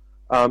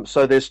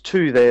 So there's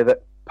two there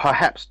that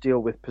perhaps deal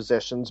with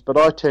possessions, but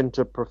I tend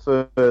to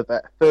prefer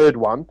that third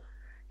one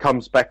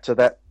comes back to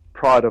that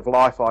pride of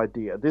life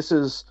idea. This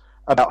is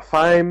about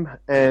fame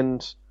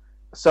and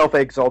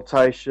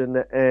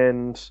self-exaltation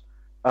and,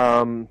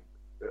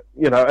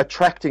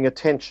 attracting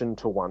attention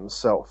to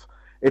oneself.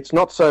 It's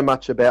not so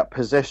much about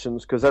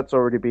possessions, because that's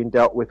already been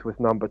dealt with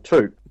number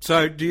 2.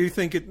 So do you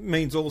think it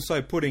means also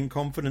putting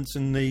confidence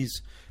in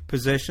these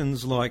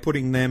possessions, like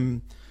putting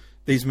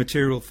these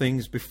material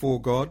things before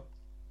God?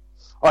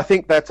 I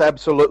think that's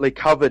absolutely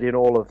covered in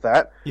all of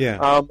that.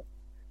 Yeah.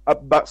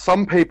 But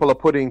some people are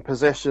putting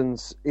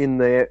confidence in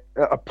their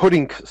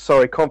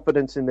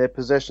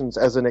possessions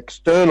as an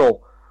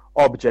external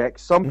object.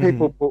 Some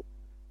people put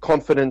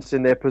confidence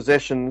in their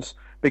possessions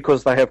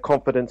because they have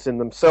confidence in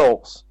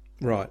themselves.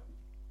 Right.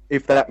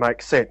 If that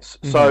makes sense.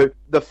 So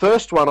the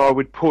first one I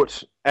would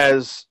put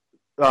as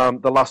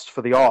the lust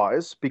for the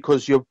eyes,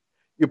 because you're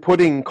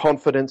putting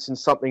confidence in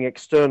something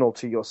external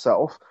to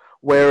yourself,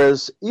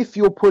 whereas if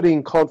you're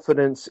putting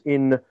confidence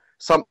in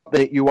something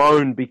that you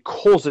own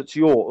because it's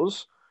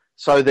yours,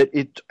 so that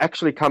it's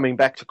actually coming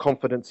back to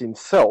confidence in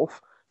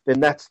self, then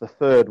that's the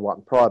third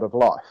one, pride of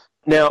life.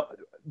 Now,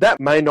 that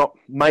may not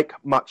make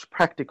much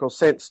practical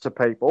sense to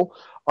people.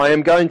 I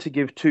am going to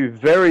give 2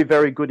 very,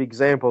 very good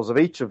examples of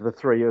each of the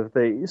 3 of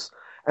these,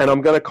 and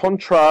I'm going to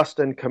contrast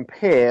and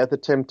compare the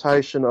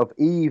temptation of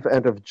Eve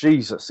and of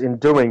Jesus in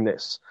doing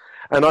this.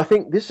 And I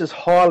think this is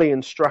highly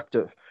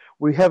instructive.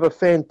 We have a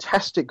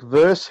fantastic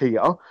verse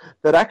here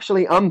that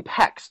actually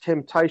unpacks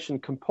temptation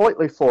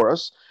completely for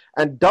us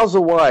and does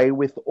away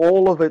with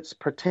all of its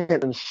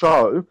pretend and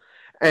show,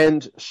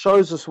 and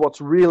shows us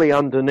what's really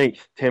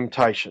underneath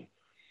temptation.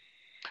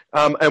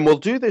 And we'll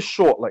do this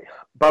shortly,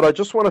 but I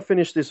just want to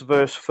finish this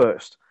verse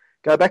first.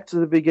 Go back to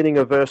the beginning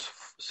of verse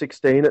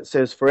 16. It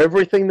says, for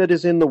everything that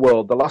is in the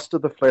world, the lust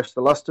of the flesh,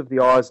 the lust of the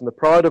eyes, and the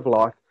pride of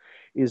life,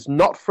 is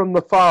not from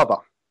the Father.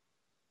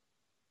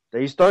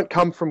 These don't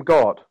come from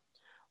God.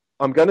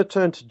 I'm going to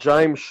turn to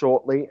James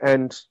shortly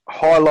and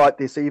highlight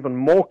this even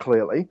more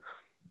clearly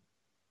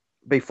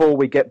before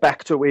we get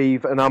back to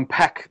Eve and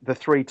unpack the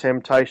 3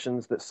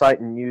 temptations that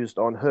Satan used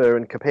on her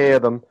and compare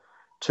them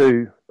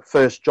to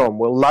 1 John.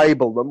 We'll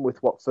label them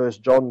with what 1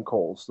 John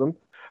calls them.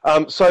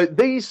 So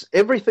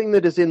everything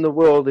that is in the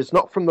world is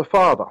not from the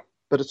Father,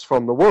 but it's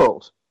from the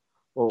world.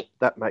 Well,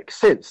 that makes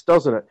sense,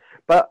 doesn't it?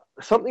 But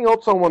something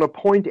else I want to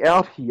point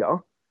out here,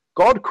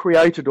 God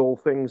created all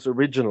things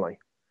originally,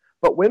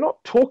 but we're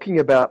not talking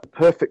about the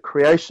perfect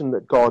creation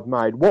that God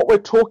made. What we're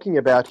talking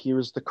about here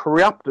is the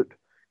corrupted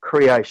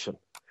creation.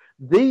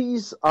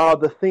 These are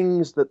the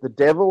things that the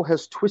devil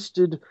has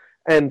twisted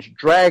and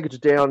dragged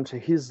down to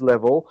his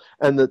level,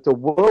 and that the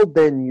world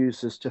then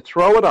uses to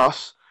throw at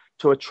us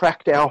to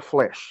attract our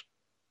flesh.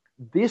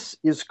 This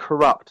is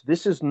corrupt.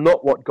 This is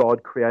not what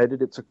God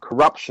created. It's a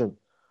corruption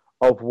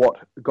of what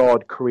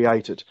God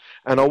created.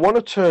 And I want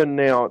to turn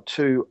now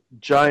to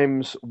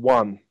James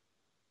 1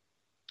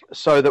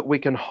 so that we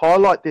can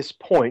highlight this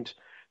point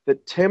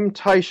that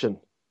temptation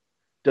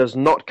does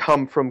not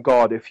come from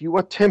God. If you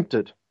are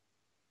tempted,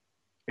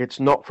 it's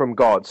not from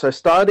God. So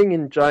starting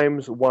in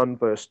James 1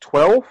 verse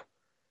 12,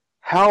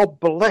 how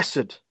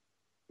blessed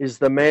is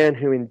the man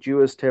who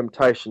endures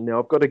temptation. Now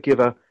I've got to give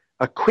a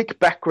quick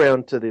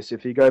background to this.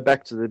 If you go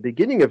back to the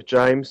beginning of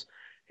James,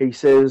 he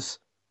says,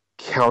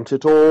 count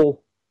it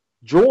all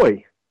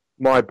joy,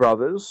 my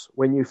brothers,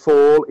 when you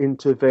fall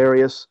into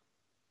various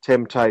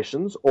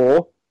temptations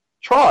or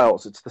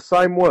Trials, it's the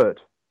same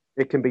word.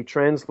 It can be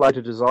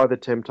translated as either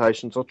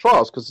temptations or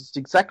trials because it's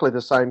exactly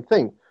the same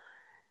thing.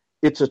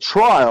 It's a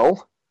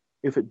trial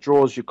if it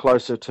draws you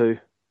closer to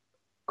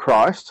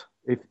Christ.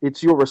 If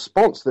it's your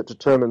response that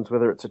determines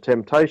whether it's a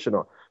temptation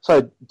or...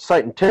 So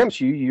Satan tempts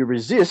you, you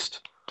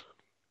resist.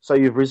 So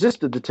you've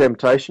resisted the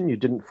temptation, you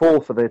didn't fall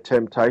for their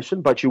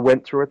temptation, but you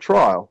went through a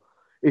trial.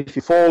 If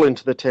you fall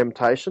into the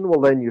temptation, well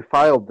then you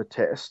failed the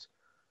test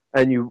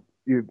and you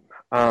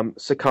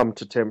succumb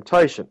to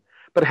temptation.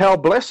 But how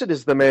blessed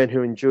is the man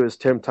who endures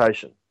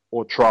temptation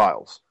or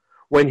trials.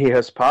 When he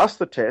has passed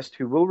the test,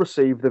 he will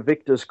receive the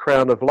victor's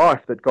crown of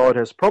life that God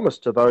has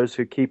promised to those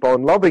who keep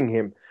on loving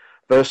him.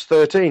 Verse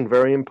 13,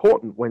 very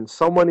important. When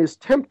someone is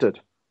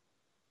tempted,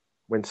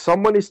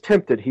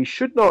 he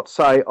should not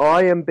say,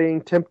 I am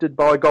being tempted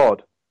by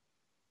God.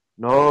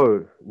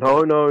 No.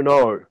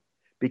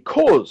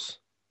 Because,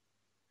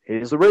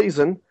 here's the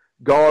reason,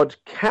 God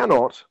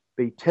cannot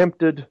be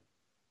tempted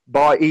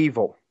by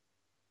evil.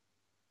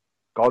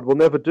 God will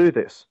never do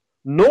this,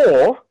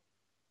 nor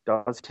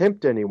does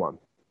tempt anyone.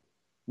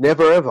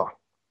 Never ever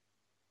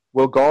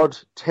will God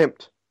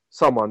tempt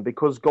someone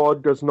because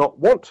God does not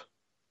want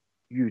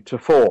you to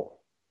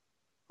fall.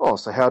 Oh,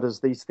 so how does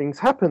these things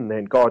happen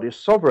then? God is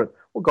sovereign.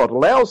 Well, God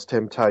allows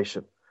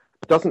temptation.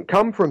 It doesn't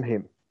come from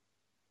him.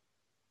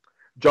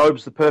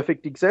 Job's the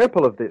perfect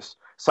example of this.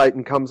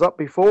 Satan comes up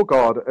before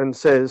God and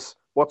says,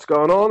 what's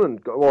going on?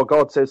 And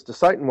God says to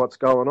Satan, what's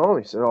going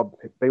on? He said, I've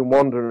been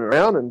wandering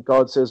around. And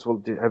God says,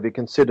 well, have you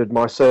considered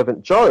my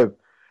servant Job?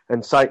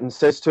 And Satan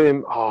says to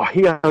him,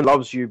 he only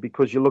loves you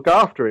because you look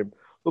after him.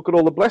 Look at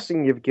all the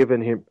blessing you've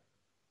given him.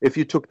 If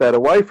you took that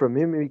away from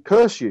him, he'd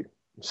curse you.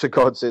 So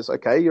God says,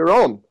 okay, you're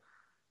on.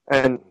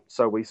 And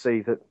so we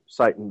see that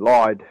Satan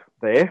lied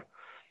there.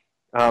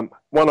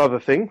 One other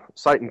thing,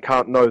 Satan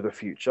can't know the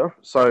future.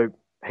 So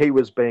he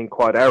was being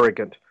quite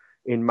arrogant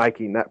in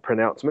making that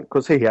pronouncement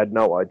because he had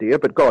no idea,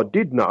 but God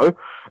did know.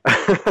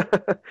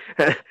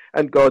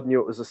 And God knew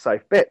it was a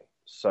safe bet,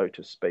 so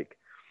to speak.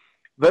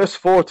 Verse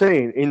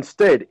 14,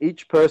 instead,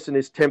 each person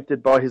is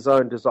tempted by his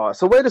own desire.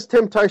 So where does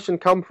temptation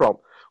come from?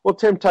 Well,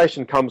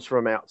 temptation comes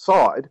from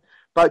outside,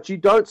 but you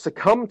don't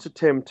succumb to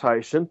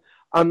temptation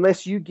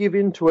unless you give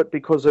into it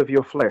because of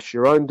your flesh,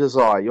 your own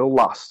desire, your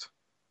lust.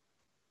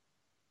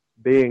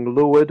 Being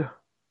lured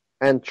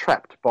and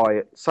trapped by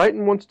it.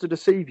 Satan wants to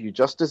deceive you,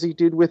 just as he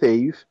did with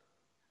Eve.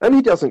 And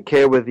he doesn't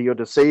care whether you're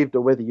deceived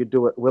or whether you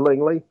do it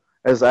willingly,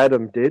 as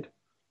Adam did.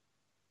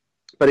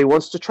 But he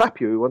wants to trap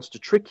you. He wants to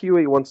trick you.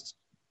 He wants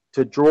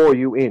to draw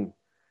you in.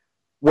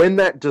 When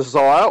that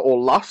desire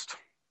or lust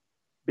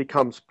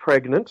becomes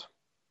pregnant,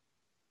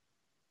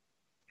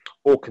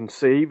 or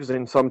conceives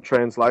in some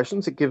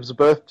translations, it gives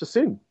birth to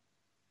sin.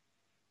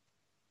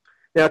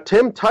 Now,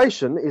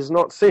 temptation is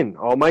not sin.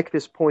 I'll make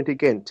this point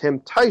again.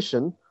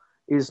 Temptation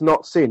is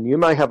not sin. You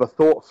may have a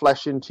thought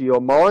flash into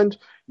your mind.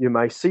 You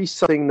may see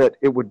something that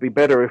it would be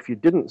better if you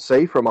didn't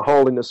see from a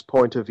holiness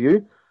point of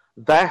view.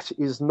 That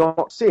is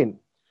not sin.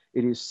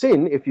 It is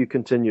sin if you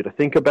continue to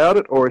think about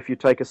it or if you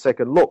take a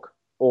second look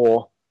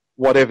or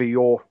whatever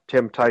your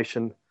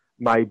temptation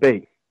may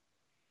be.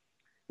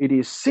 It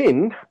is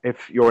sin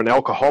if you're an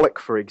alcoholic,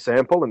 for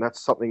example, and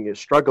that's something you're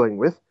struggling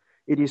with.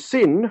 It is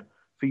sin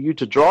for you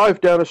to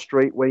drive down a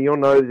street where you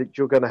know that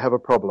you're going to have a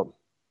problem.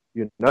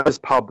 You know there's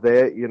a pub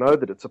there. You know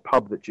that it's a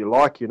pub that you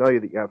like. You know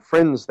that you have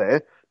friends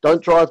there.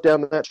 Don't drive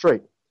down that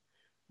street.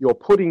 You're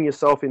putting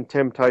yourself in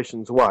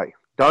temptation's way.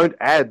 Don't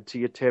add to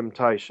your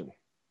temptation.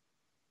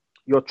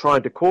 You're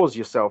trying to cause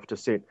yourself to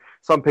sin.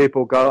 Some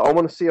people go, I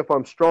want to see if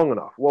I'm strong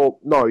enough. Well,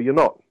 no, you're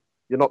not.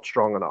 You're not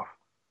strong enough.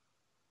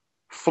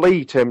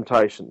 Flee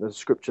temptation, the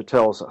scripture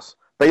tells us.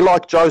 Be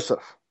like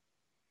Joseph.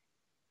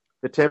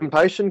 The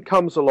temptation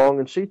comes along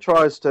and she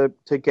tries to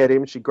get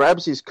him. She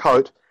grabs his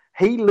coat.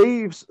 He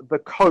leaves the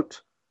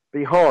coat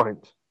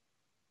behind.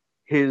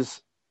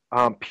 His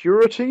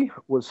purity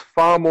was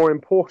far more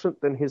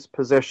important than his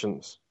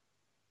possessions,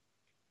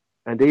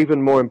 and even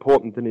more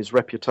important than his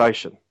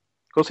reputation,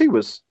 because he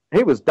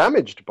was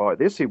damaged by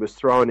this. He was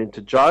thrown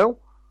into jail.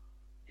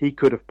 He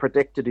could have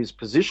protected his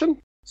position.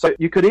 So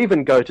you could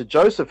even go to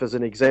Joseph as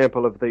an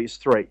example of these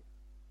three.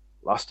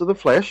 Lust of the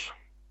flesh,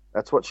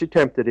 that's what she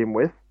tempted him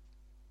with.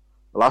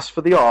 Lust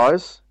for the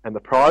eyes and the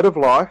pride of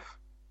life.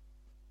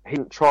 He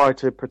didn't try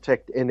to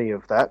protect any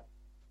of that.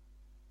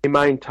 He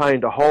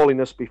maintained a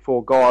holiness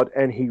before God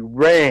and he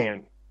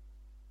ran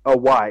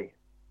away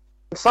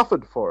and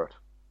suffered for it,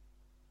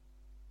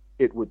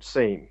 it would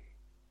seem,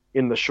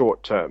 in the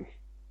short term.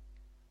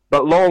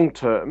 But long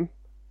term,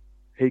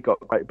 he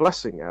got great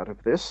blessing out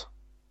of this,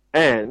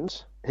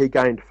 and he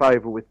gained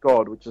favour with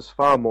God, which is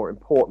far more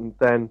important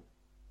than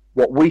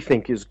what we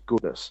think is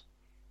goodness,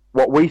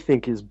 what we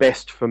think is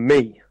best for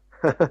me.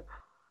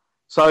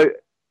 So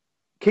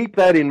keep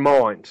that in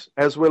mind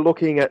as we're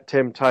looking at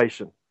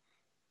temptation.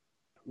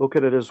 Look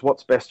at it as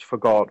what's best for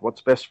God,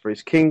 what's best for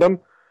his kingdom.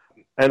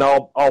 And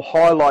I'll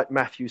highlight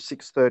Matthew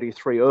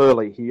 6:33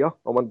 early here.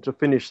 I wanted to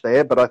finish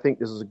there, but I think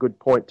this is a good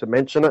point to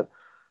mention it.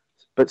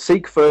 But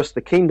seek first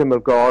the kingdom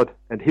of God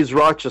and his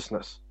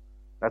righteousness.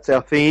 That's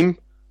our theme.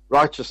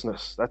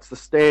 Righteousness, that's the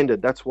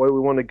standard. That's where we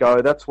want to go.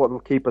 That's what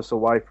will keep us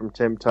away from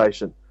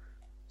temptation.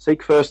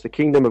 Seek first the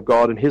kingdom of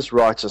God and his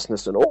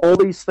righteousness, and all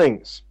these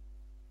things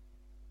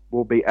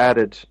will be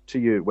added to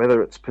you,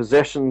 whether it's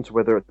possessions,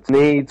 whether it's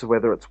needs,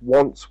 whether it's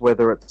wants,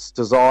 whether it's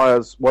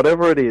desires,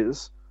 whatever it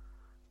is.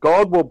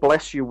 God will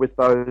bless you with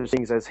those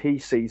things as he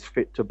sees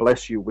fit to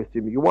bless you with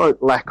them. You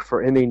won't lack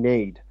for any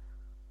need,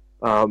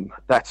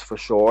 that's for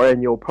sure,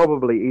 and you'll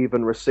probably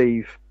even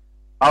receive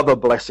other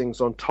blessings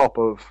on top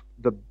of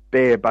the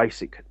bare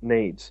basic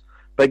needs.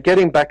 But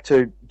getting back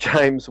to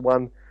James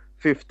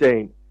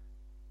 1:15,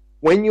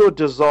 when your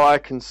desire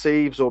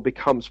conceives or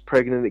becomes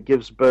pregnant, it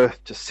gives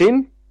birth to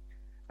sin,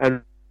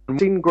 and when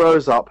sin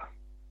grows up,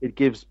 it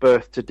gives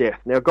birth to death.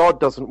 Now, God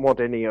doesn't want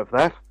any of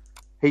that.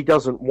 He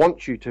doesn't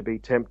want you to be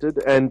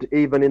tempted, and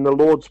even in the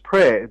Lord's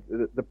Prayer,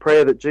 the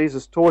prayer that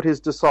Jesus taught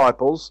his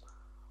disciples,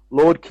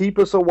 Lord, keep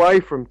us away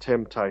from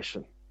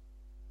temptation.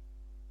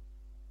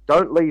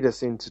 Don't lead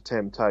us into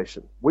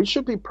temptation. We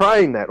should be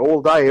praying that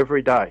all day,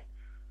 every day.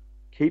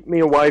 Keep me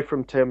away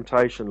from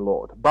temptation,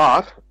 Lord.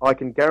 But I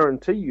can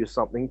guarantee you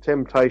something,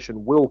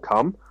 temptation will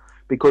come,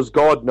 because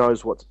God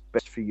knows what's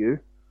best for you.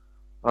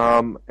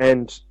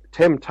 And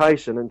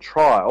temptation and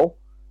trial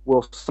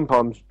will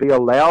sometimes be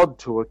allowed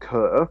to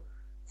occur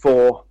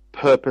for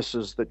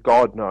purposes that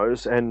God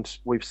knows, and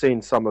we've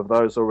seen some of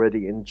those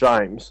already in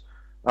James.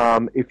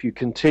 If you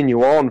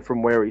continue on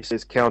from where he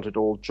says, count it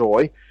all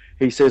joy,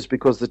 he says,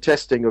 because the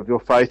testing of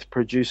your faith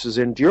produces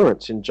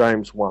endurance in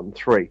James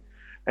 1:3.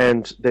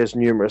 And there's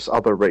numerous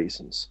other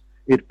reasons.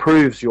 It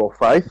proves your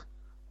faith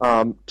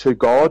to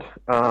God,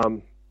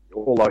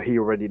 although he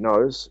already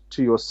knows,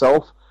 to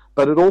yourself,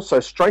 but it also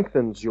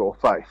strengthens your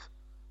faith.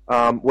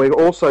 We're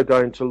also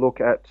going to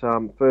look at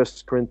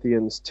 1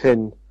 Corinthians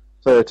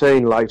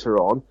 10:13 later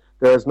on.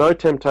 There is no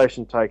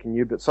temptation taken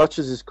you, but such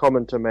as is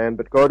common to man,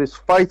 but God is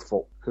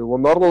faithful, who will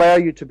not allow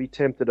you to be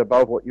tempted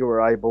above what you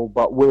are able,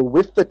 but will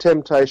with the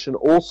temptation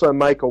also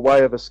make a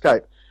way of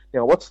escape.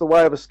 Now, what's the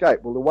way of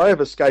escape? Well, the way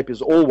of escape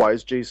is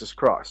always Jesus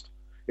Christ.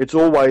 It's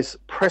always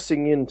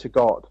pressing into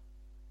God.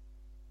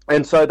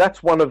 And so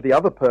that's one of the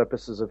other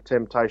purposes of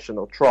temptation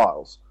or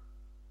trials,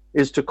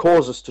 is to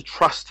cause us to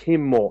trust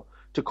him more,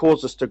 to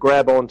cause us to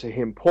grab onto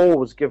him. Paul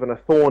was given a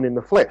thorn in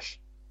the flesh,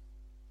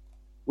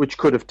 which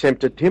could have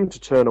tempted him to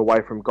turn away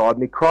from God,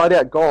 and he cried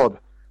out, God,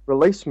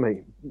 release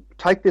me,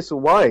 take this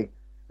away.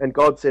 And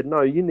God said,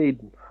 no, you need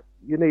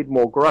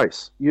more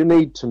grace. You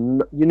need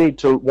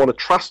to want to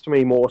trust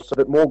me more so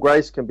that more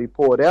grace can be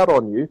poured out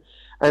on you.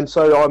 And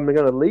so I'm going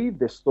to leave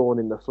this thorn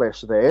in the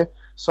flesh there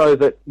so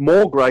that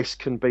more grace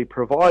can be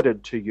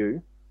provided to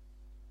you,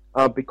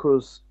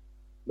 because,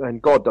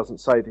 and God doesn't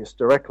say this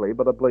directly,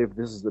 but I believe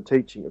this is the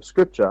teaching of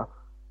Scripture,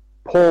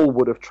 Paul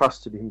would have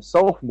trusted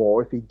himself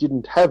more if he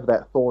didn't have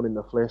that thorn in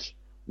the flesh,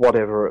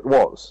 whatever it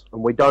was.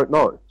 And we don't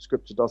know.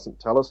 Scripture doesn't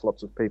tell us.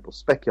 Lots of people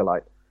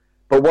speculate.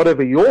 But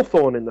whatever your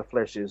thorn in the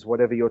flesh is,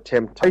 whatever your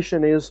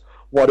temptation is,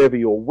 whatever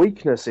your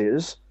weakness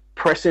is,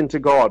 press into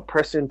God,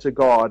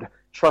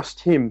 trust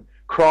him,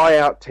 cry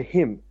out to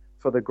him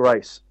for the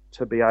grace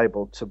to be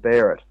able to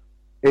bear it.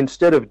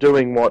 Instead of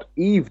doing what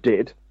Eve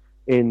did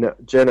in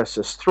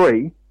Genesis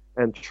 3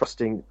 and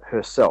trusting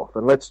herself.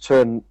 And let's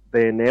turn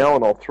there now,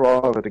 and I'll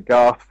throw over to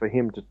Garth for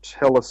him to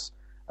tell us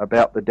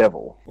about the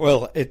devil.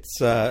 Well,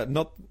 it's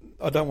not.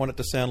 I don't want it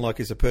to sound like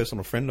he's a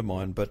personal friend of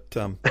mine, but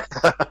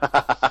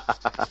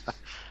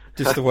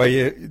just the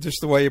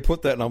way you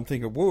put that, and I'm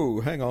thinking,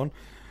 whoa, hang on.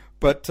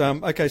 But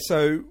okay,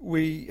 so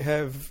we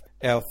have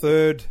our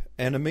third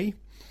enemy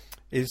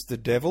is the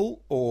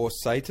devil or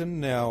Satan.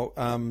 Now,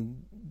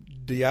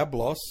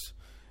 diablos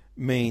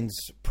means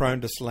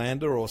prone to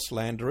slander or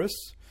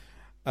slanderous,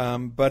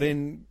 but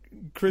in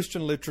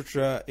Christian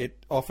literature,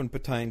 it often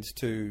pertains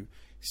to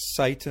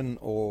Satan,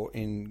 or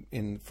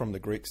in from the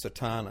Greek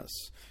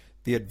Satanas,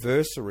 the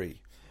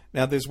adversary.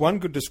 Now, there's one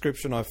good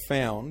description I've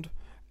found,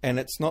 and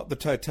it's not the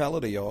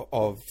totality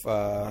of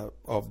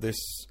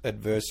this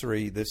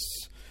adversary,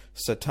 this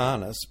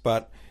Satanas,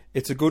 but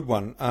it's a good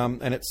one.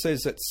 And it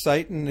says that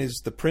Satan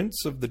is the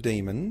prince of the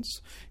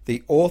demons,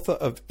 the author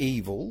of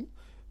evil,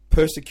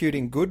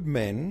 persecuting good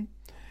men,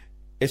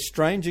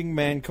 estranging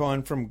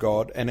mankind from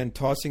God and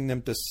enticing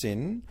them to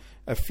sin,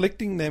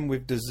 afflicting them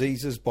with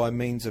diseases by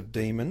means of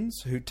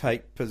demons who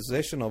take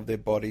possession of their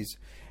bodies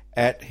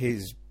at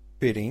his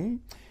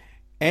bidding,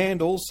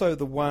 and also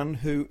the one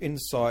who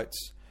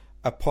incites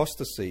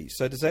apostasy.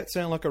 So does that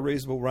sound like a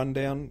reasonable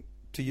rundown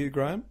to you,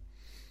 Grahame?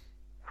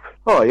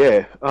 Oh,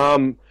 yeah.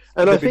 And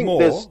I think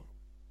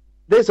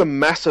there's a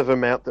massive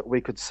amount that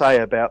we could say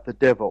about the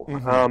devil.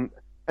 Mm-hmm.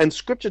 And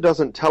Scripture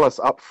doesn't tell us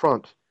up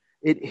front.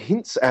 It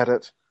hints at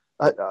it.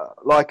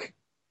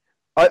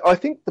 I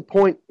think the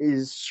point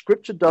is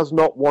Scripture does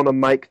not want to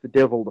make the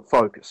devil the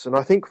focus. And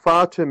I think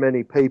far too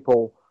many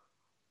people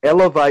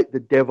elevate the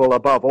devil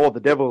above, oh, the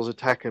devil's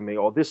attacking me,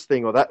 or this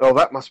thing, or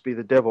that must be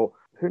the devil.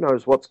 Who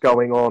knows what's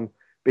going on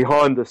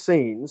behind the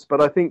scenes,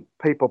 but I think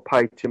people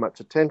pay too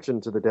much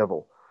attention to the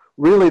devil.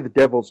 Really, the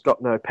devil's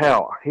got no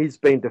power. He's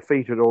been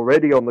defeated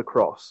already on the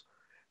cross.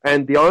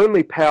 And the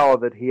only power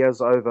that he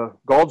has over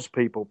God's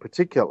people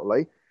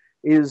particularly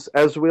is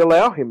as we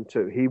allow him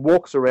to. He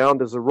walks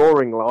around as a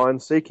roaring lion,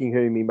 seeking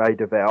whom he may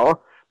devour,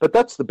 but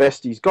that's the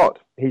best he's got.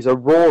 He's a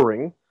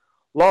roaring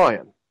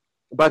lion,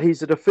 but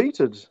he's a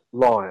defeated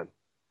lion.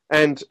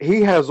 And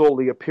he has all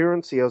the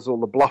appearance, he has all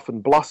the bluff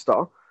and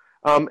bluster,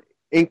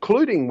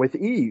 including with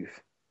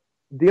Eve.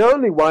 The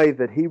only way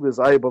that he was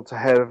able to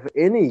have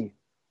any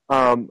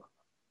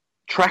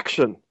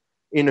traction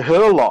in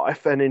her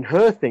life and in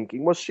her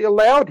thinking was she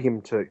allowed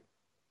him to.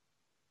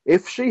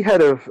 If she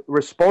had have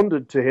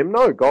responded to him,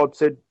 no, God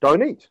said,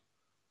 don't eat,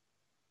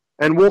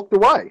 and walked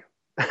away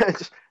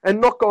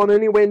and not gone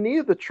anywhere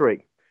near the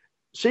tree.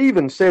 She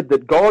even said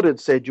that God had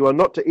said, you are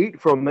not to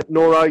eat from it,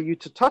 nor are you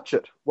to touch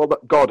it. Well,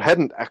 God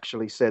hadn't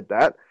actually said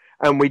that,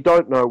 and we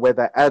don't know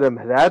whether Adam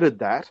had added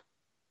that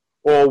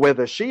or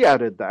whether she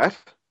added that.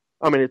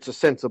 I mean, it's a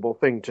sensible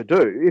thing to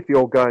do. If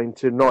you're going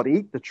to not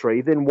eat the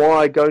tree, then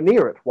why go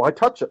near it? Why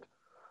touch it?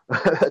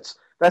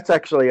 That's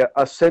actually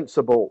a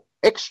sensible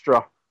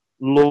extra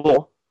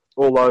law,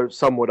 although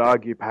some would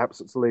argue perhaps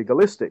it's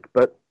legalistic.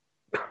 But,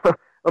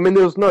 I mean,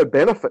 there was no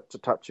benefit to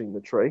touching the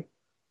tree.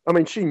 I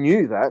mean, she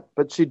knew that,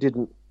 but she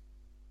didn't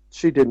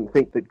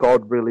think that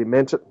God really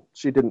meant it.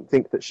 She didn't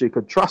think that she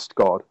could trust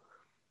God.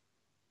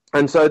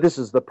 And so this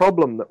is the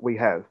problem that we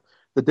have.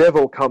 The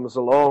devil comes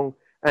along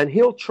and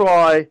he'll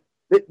try.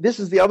 This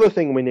is the other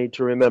thing we need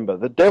to remember.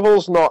 The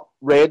devil's not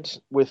red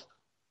with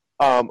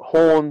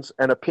horns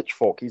and a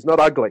pitchfork. He's not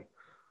ugly,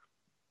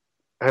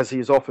 as he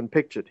is often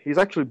pictured. He's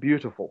actually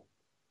beautiful.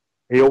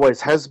 He always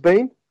has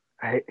been.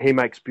 He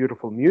makes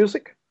beautiful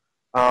music.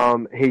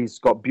 He's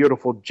got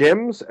beautiful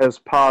gems as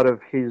part of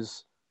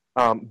his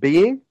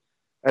being,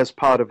 as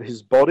part of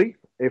his body,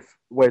 if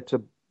we're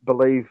to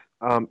believe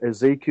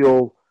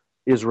Ezekiel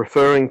is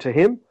referring to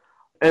him.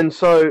 And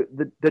so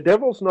the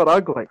devil's not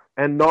ugly,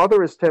 and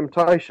neither is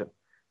temptation.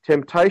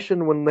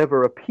 Temptation will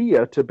never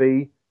appear to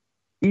be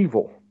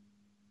evil.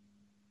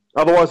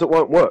 Otherwise, it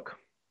won't work.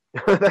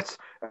 That's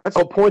the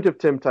whole point of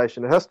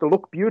temptation. It has to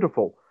look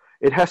beautiful.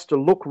 It has to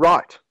look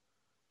right.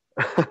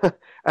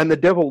 And the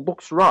devil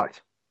looks right.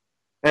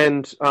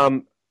 And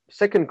 2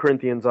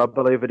 Corinthians, I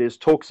believe it is,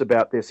 talks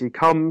about this. He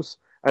comes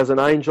as an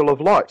angel of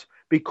light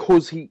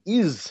because he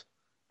is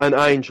an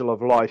angel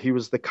of light. He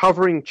was the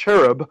covering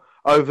cherub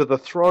over the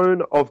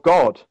throne of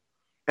God.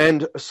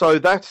 And so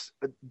that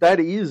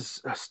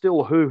is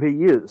still who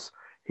he is.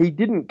 He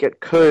didn't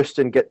get cursed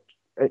and get,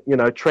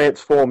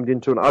 transformed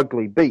into an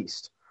ugly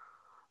beast.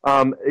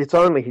 It's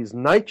only his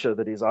nature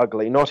that is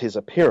ugly, not his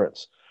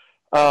appearance.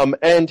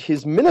 And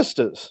his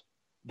ministers,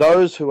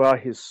 those who are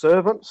his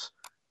servants,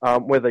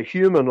 whether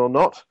human or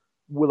not,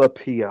 will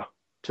appear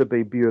to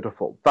be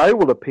beautiful. They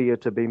will appear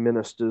to be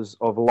ministers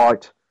of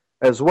light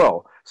as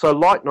well. So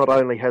light not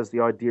only has the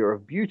idea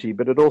of beauty,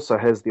 but it also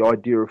has the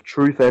idea of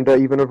truth and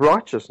even of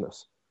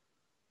righteousness.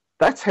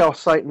 That's how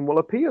Satan will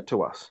appear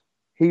to us.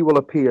 He will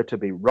appear to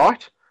be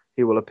right.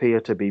 He will appear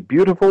to be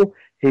beautiful.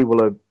 He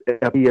will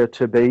appear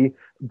to be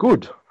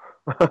good.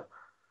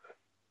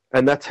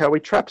 And that's how he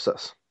traps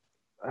us.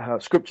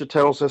 Scripture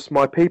tells us,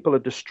 my people are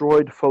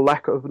destroyed for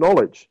lack of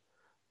knowledge.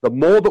 The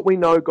more that we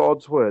know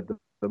God's word,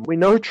 the more we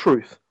know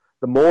truth,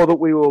 the more that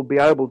we will be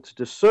able to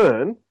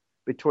discern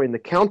between the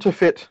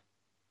counterfeit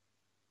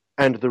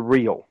and the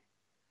real.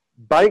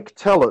 Bank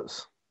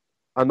tellers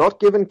are not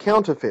given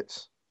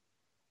counterfeits,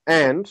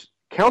 and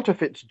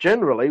counterfeits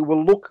generally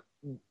will look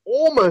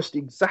almost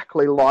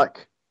exactly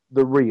like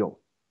the real.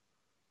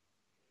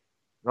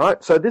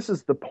 Right? So this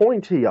is the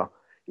point here,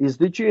 is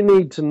that you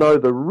need to know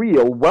the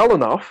real well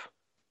enough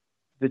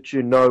that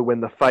you know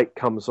when the fake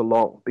comes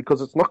along,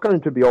 because it's not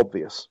going to be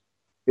obvious.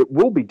 It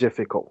will be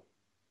difficult.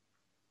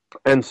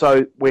 And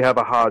so we have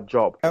a hard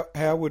job.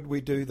 How would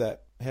we do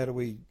that? How do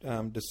we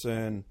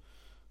discern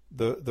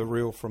the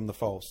real from the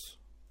false?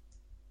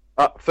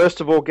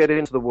 First of all, get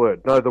into the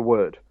word, know the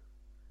word,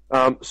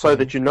 so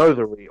that you know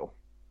the real.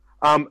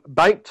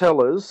 Bank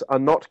tellers are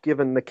not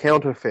given the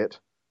counterfeit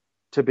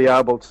to be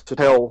able to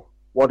tell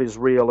what is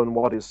real and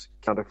what is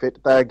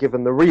counterfeit. They are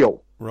given the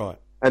real. Right.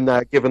 And they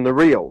are given the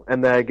real,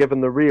 and they are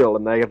given the real,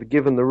 and they have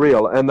given the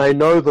real, and they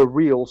know the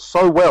real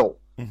so well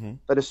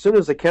that as soon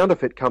as the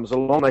counterfeit comes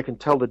along, they can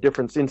tell the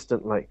difference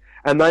instantly.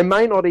 And they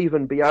may not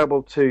even be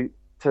able to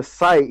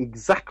say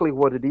exactly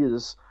what it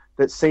is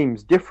that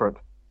seems different,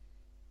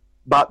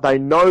 but they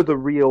know the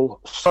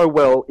real so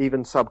well,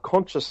 even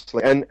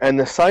subconsciously. And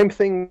the same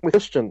thing with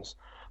Christians.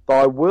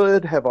 Thy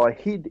word have I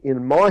hid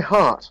in my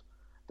heart,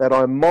 that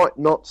I might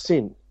not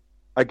sin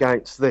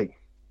against thee.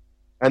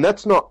 And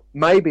that's not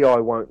maybe I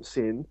won't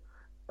sin.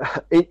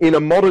 In a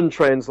modern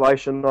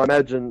translation, I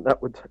imagine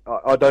that would,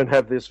 I don't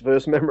have this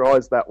verse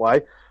memorized that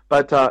way,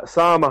 but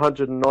Psalm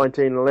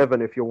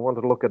 119:11, if you want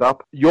to look it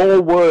up,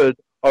 your word,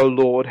 O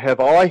Lord,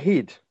 have I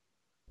hid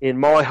in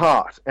my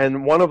heart.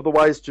 And one of the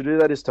ways to do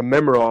that is to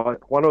memorize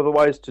it. One of the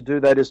ways to do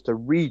that is to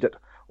read it.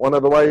 One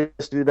of the ways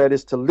to do that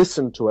is to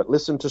listen to it.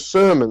 Listen to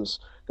sermons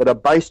that are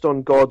based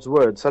on God's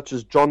word, such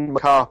as John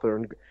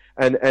MacArthur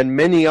and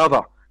many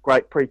other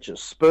great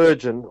preachers.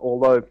 Spurgeon,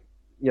 although,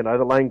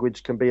 the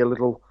language can be a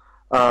little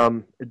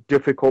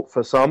difficult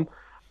for some.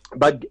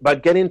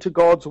 But get into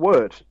God's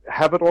Word.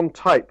 Have it on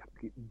tape.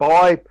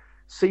 Buy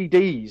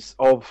CDs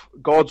of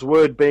God's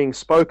Word being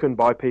spoken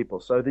by people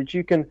so that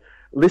you can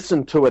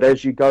listen to it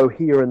as you go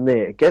here and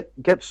there.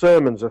 Get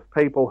sermons of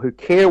people who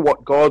care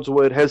what God's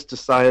Word has to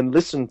say and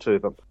listen to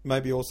them.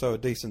 Maybe also a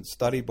decent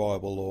study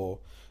Bible or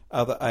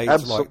other aids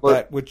Absolutely. like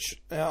that,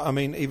 which, I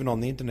mean, even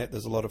on the internet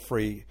there's a lot of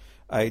free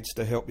aids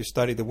to help you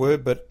study the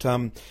Word. But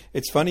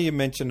it's funny you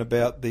mentioned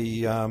about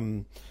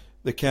the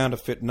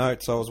counterfeit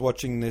notes. I was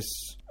watching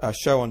this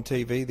show on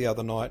TV the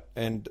other night,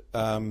 and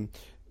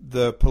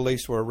the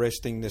police were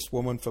arresting this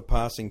woman for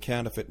passing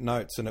counterfeit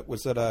notes, and it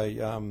was at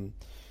a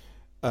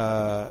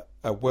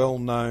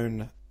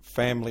well-known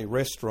family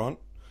restaurant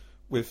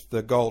with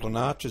the golden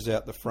arches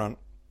out the front,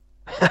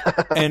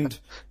 and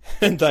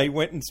they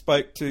went and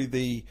spoke to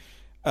the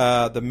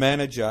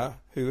manager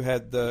who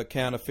had the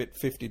counterfeit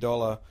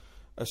 $50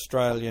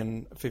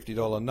 Australian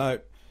 $50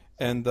 note,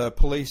 and the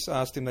police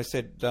asked him. They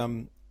said,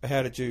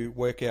 "How did you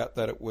work out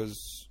that it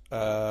was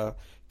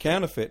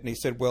counterfeit?" And he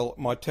said, "Well,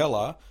 my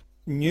teller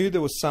knew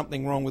there was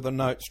something wrong with the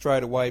note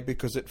straight away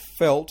because it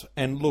felt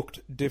and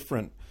looked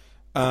different."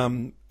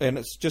 And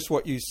it's just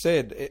what you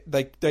said.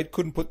 They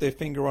couldn't put their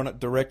finger on it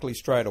directly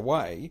straight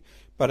away,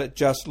 but it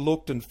just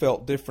looked and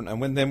felt different.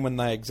 And when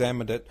they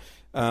examined it,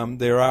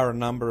 there are a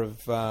number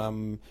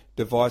of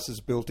devices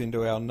built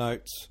into our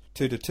notes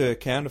to deter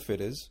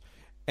counterfeiters,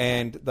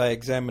 and they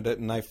examined it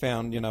and they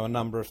found, a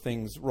number of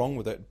things wrong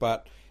with it.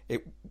 But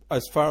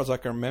as far as I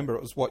can remember,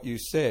 it was what you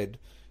said.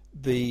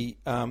 The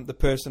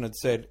person had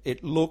said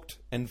it looked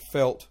and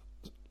felt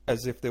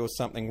as if there was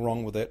something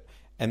wrong with it,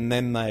 and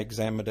then they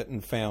examined it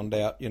and found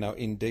out,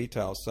 in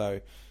detail.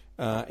 So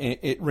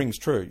it rings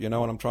true. You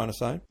know what I'm trying to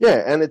say?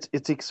 Yeah, and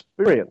it's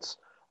experience.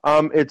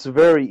 It's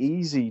very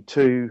easy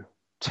to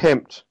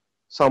tempt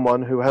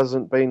someone who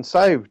hasn't been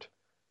saved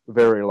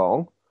very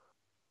long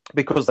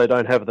because they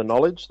don't have the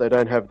knowledge, they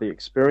don't have the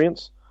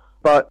experience.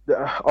 But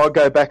I'll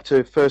go back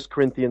to 1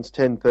 Corinthians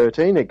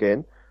 10:13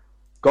 again.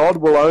 God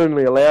will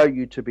only allow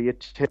you to be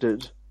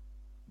tempted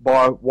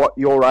by what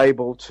you're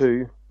able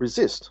to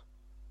resist.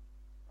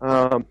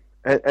 And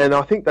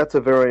I think that's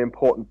a very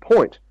important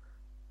point.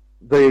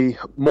 The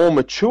more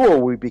mature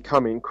we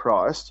become in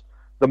Christ,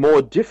 the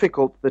more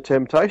difficult the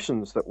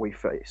temptations that we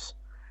face.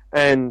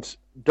 And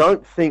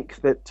don't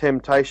think that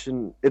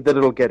that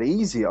it'll get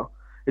easier.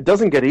 It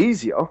doesn't get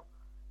easier.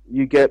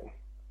 You get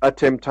a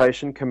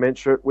temptation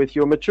commensurate with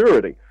your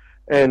maturity.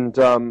 And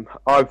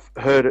I've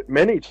heard it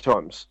many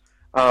times.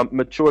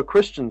 Mature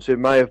Christians who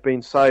may have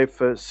been saved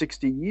for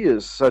 60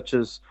 years, such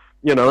as,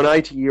 an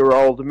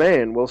 80-year-old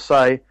man will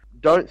say,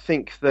 don't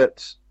think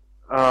that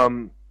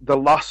the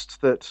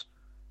lust that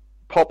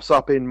pops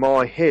up in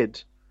my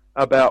head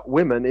about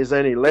women is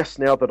any less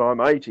now that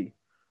I'm 80.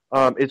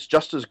 It's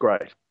just as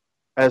great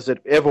as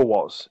it ever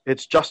was.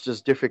 It's just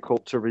as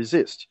difficult to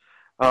resist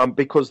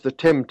because the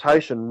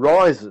temptation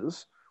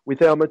rises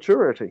with our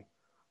maturity.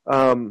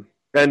 And,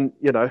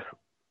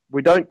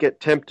 we don't get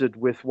tempted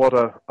with what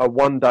a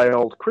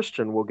one-day-old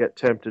Christian will get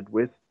tempted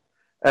with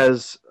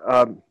as,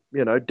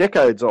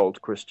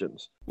 decades-old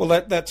Christians.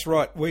 Well, that's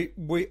right.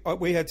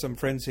 We had some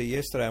friends here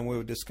yesterday, and we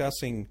were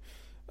discussing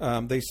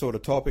these sort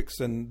of topics,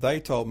 and they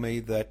told me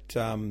that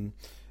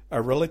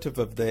a relative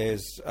of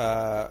theirs,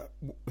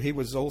 he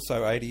was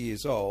also 80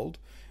 years old,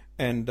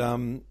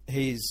 and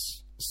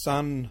his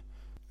son,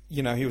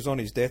 he was on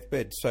his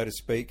deathbed, so to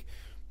speak,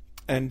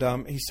 and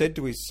he said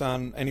to his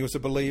son, and he was a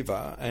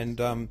believer,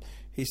 and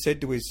he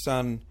said to his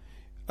son,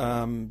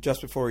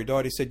 just before he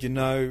died, he said,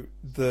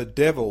 the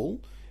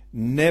devil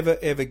never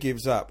ever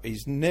gives up.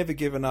 He's never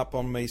given up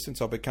on me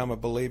since I become a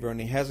believer, and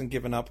he hasn't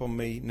given up on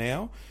me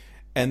now.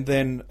 And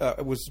then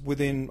it was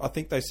within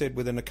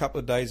a couple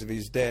of days of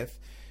his death,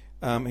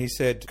 he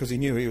said, because he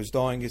knew he was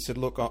dying, he said,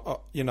 look, I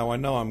know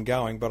I'm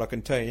going, but I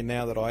can tell you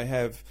now that I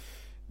have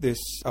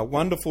a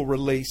wonderful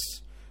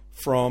release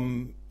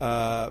from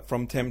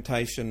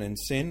temptation and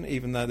sin,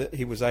 even though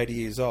he was 80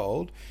 years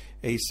old.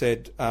 He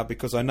said,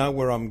 because I know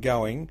where I'm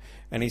going,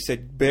 and he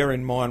said, bear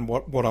in mind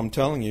what I'm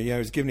telling you.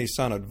 He's giving his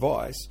son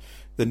advice.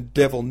 The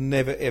devil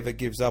never, ever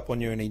gives up on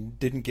you, and he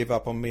didn't give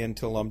up on me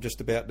until I'm just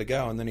about to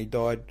go, and then he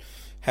died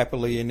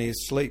happily in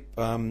his sleep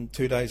 2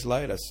 days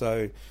later.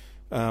 So,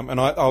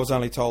 and I was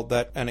only told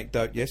that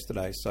anecdote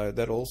yesterday, so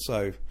that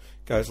also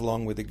goes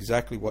along with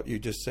exactly what you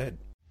just said.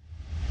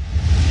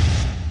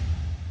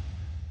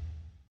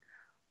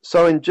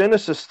 So in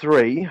Genesis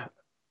 3,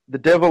 the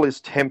devil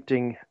is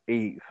tempting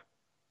Eve.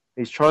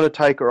 He's trying to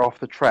take her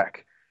off the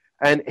track.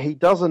 And he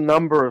does a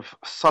number of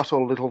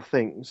subtle little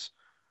things.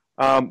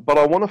 But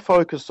I want to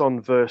focus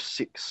on verse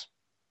 6.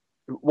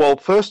 Well,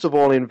 first of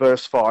all, in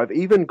verse 5,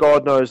 even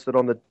God knows that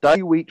on the day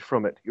you eat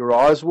from it, your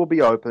eyes will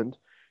be opened,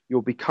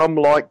 you'll become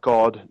like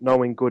God,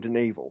 knowing good and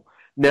evil.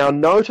 Now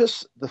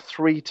notice the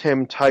 3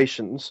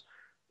 temptations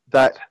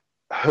that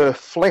her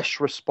flesh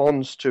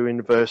responds to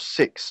in verse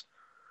 6.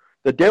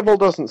 The devil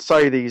doesn't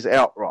say these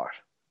outright,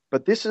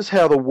 but this is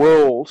how the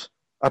world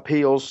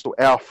appeals to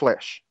our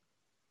flesh,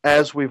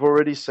 as we've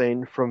already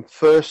seen from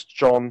 1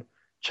 John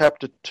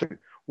chapter 2.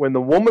 when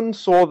the woman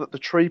saw that the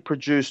tree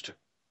produced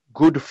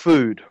good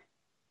food.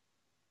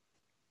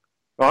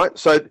 Right?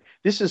 So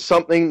this is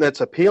something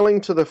that's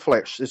appealing to the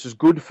flesh. This is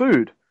good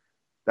food.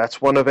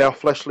 That's one of our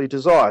fleshly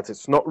desires.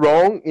 It's not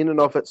wrong in and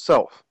of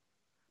itself.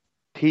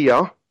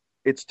 Here,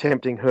 it's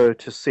tempting her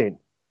to sin.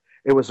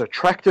 It was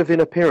attractive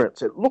in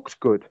appearance. It looked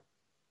good,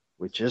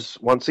 which is,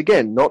 once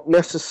again, not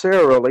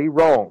necessarily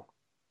wrong.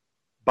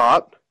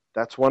 But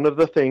that's one of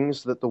the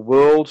things that the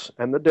world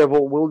and the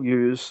devil will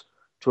use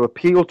to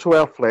appeal to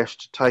our flesh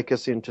to take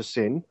us into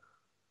sin.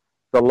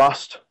 The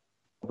lust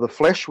of the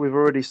flesh, we've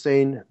already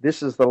seen.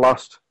 This is the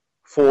lust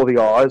for the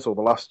eyes, or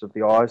the lust of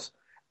the eyes,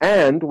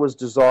 and was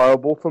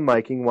desirable for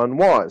making one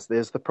wise.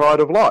 There's the pride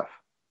of life.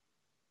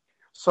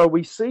 So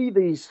we see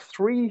these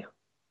three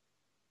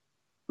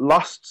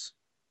lusts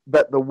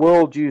that the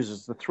world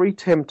uses, the three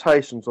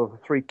temptations, or the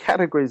three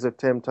categories of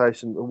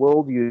temptation the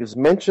world uses,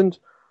 mentioned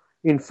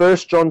in 1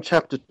 John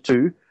chapter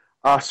 2,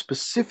 are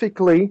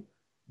specifically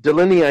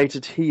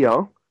delineated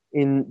here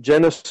in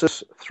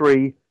Genesis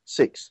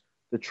 3:6.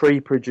 The tree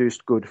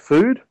produced good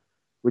food,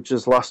 which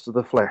is lust of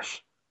the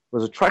flesh,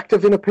 was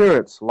attractive in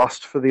appearance,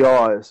 lust for the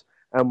eyes,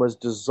 and was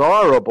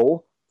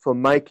desirable for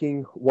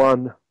making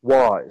one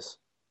wise.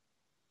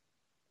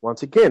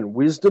 Once again,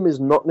 wisdom is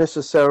not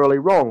necessarily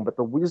wrong, but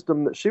the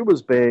wisdom that she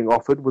was being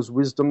offered was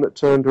wisdom that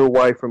turned her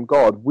away from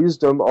God,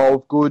 wisdom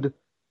of good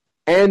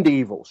and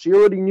evil. She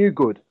already knew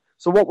good.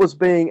 So what was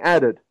being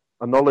added?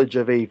 A knowledge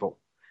of evil.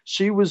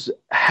 She was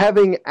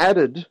having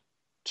added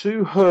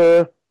to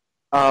her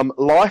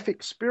life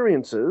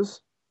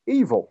experiences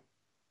evil.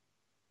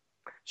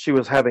 She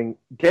was having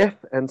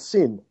death and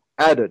sin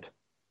added.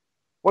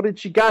 What did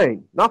she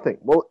gain? Nothing.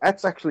 Well,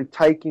 that's actually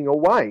taking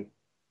away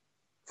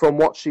from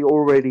what she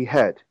already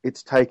had.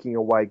 It's taking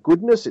away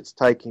goodness, it's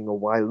taking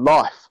away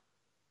life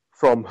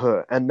from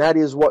her. And that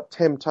is what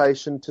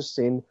temptation to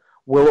sin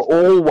will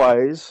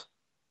always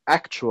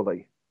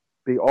actually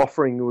be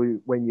offering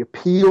you when you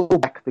peel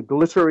back the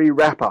glittery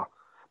wrapper.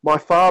 My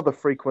father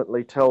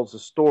frequently tells a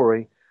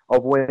story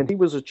of when he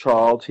was a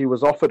child, he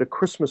was offered a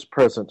Christmas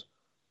present.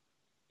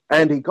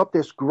 And he got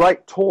this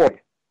great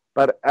toy.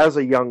 But as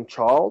a young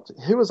child,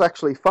 he was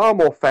actually far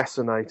more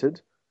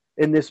fascinated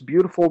in this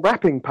beautiful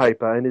wrapping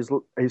paper, and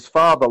his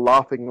father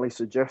laughingly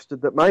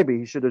suggested that maybe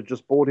he should have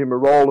just bought him a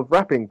roll of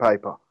wrapping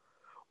paper.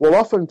 Well,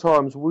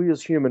 oftentimes we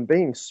as human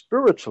beings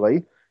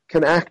spiritually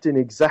can act in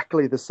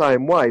exactly the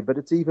same way, but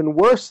it's even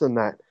worse than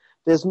that.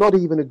 There's not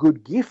even a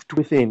good gift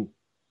within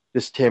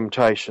this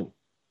temptation.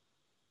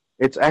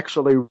 It's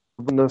actually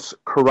ruinous,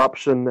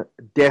 corruption,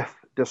 death,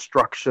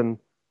 destruction,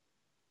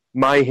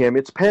 mayhem.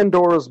 It's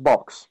Pandora's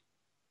box.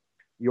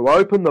 You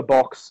open the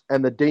box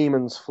and the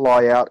demons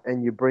fly out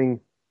and you bring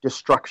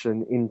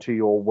destruction into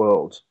your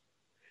world.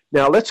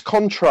 Now let's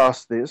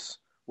contrast this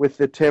with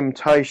the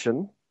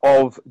temptation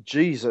of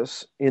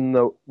Jesus in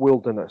the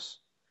wilderness.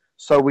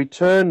 So we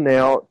turn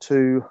now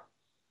to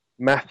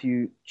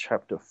Matthew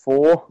chapter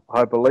 4,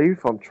 I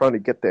believe. I'm trying to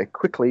get there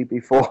quickly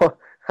before...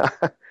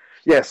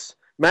 Yes,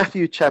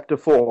 Matthew chapter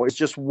 4 is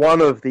just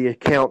one of the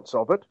accounts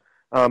of it,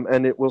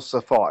 and it will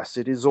suffice.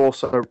 It is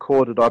also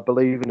recorded, I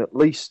believe, in at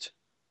least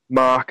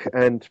Mark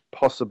and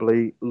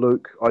possibly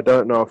Luke. I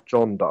don't know if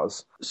John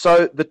does.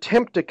 So the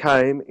tempter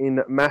came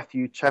in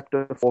Matthew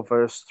chapter 4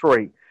 verse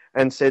 3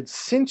 and said,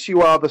 "Since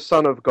you are the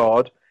Son of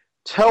God,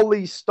 tell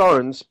these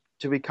stones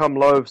to become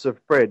loaves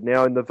of bread."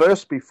 Now in the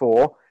verse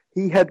before,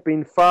 he had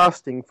been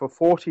fasting for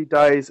 40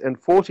 days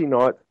and 40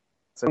 nights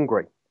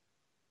hungry.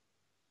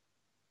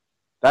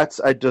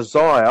 That's a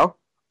desire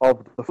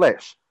of the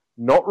flesh.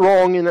 Not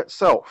wrong in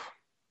itself.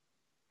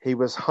 He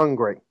was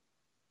hungry.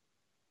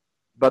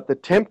 But the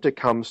tempter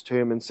comes to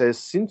him and says,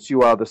 "Since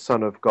you are the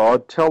Son of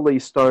God, tell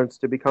these stones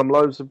to become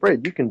loaves of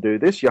bread." You can do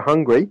this. You're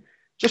hungry.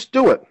 Just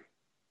do it.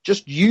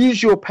 Just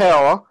use your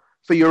power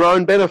for your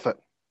own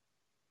benefit,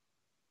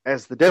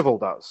 as the devil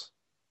does.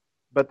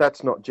 But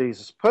that's not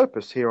Jesus'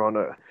 purpose here on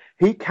earth.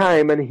 He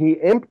came and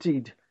he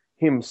emptied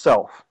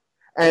himself.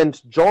 And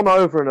John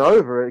over and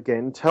over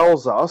again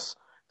tells us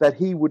that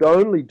he would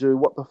only do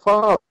what the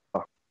Father.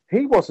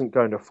 He wasn't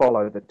going to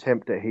follow the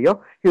tempter here.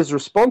 His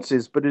response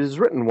is, "But it is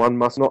written, one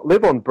must not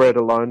live on bread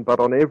alone, but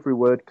on every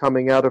word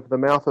coming out of the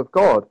mouth of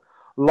God."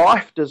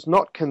 Life does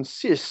not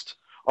consist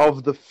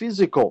of the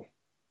physical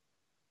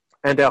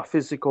and our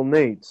physical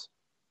needs,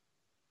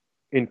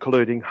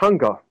 including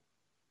hunger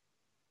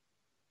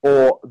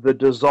or the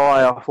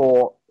desire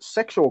for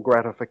sexual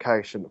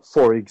gratification,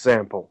 for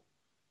example.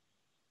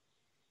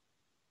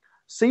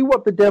 See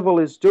what the devil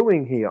is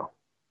doing here.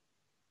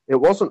 It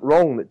wasn't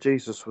wrong that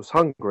Jesus was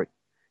hungry.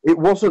 It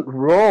wasn't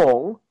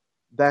wrong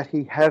that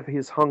he have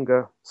his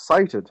hunger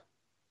sated,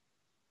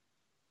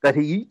 that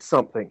he eat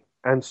something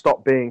and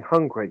stop being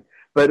hungry.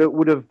 But it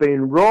would have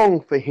been wrong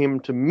for him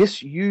to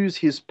misuse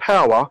his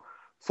power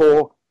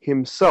for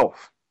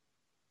himself,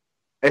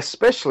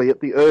 especially at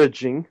the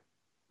urging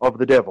of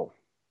the devil.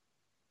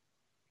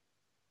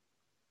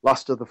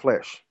 Lust of the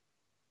flesh.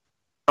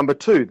 Number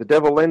 2, the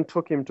devil then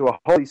took him to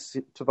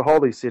the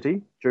holy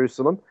city,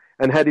 Jerusalem,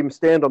 and had him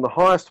stand on the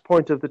highest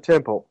point of the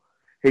temple.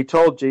 He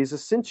told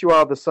Jesus, "Since you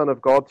are the Son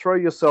of God, throw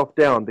yourself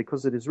down,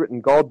 because it is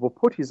written, God will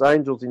put his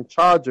angels in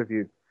charge of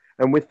you,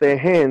 and with their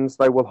hands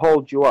they will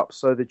hold you up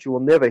so that you will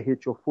never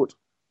hit your foot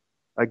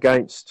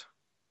against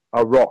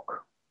a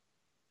rock."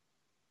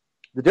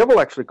 The devil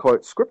actually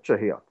quotes scripture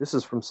here. This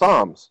is from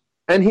Psalms.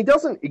 And he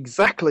doesn't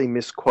exactly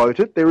misquote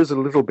it. There is a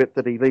little bit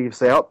that he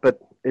leaves out,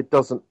 but it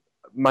doesn't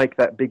make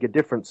that big a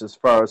difference as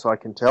far as I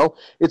can tell.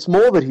 It's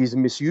more that he's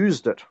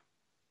misused it.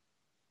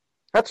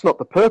 That's not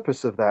the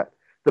purpose of that.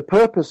 The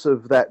purpose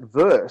of that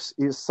verse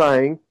is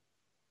saying,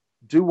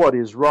 do what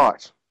is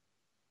right.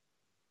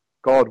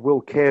 God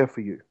will care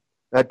for you.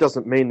 That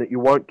doesn't mean that you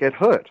won't get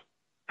hurt.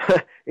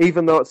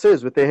 Even though it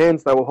says, with their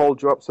hands they will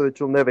hold you up so that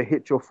you'll never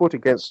hit your foot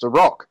against a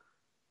rock.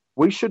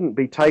 We shouldn't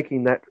be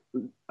taking that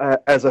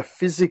as a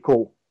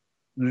physical,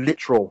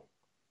 literal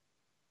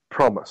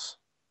promise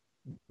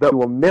that we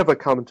will never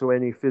come to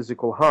any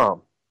physical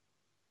harm.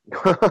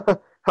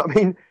 I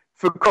mean,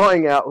 for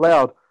crying out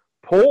loud,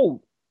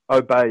 Paul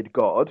obeyed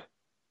God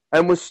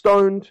and was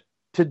stoned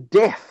to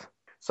death.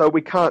 So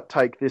we can't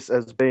take this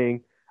as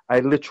being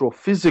a literal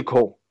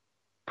physical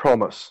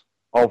promise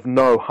of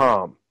no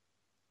harm.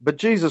 But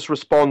Jesus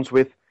responds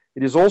with,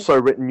 "It is also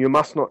written, you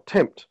must not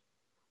tempt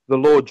the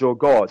Lord your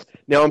God."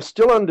 Now, I'm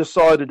still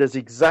undecided as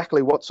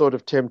exactly what sort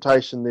of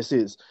temptation this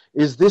is.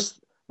 Is this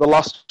the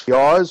lust of the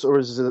eyes, or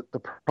is it the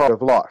pride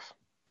of life?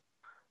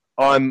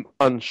 I'm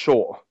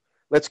unsure.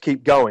 Let's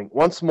keep going.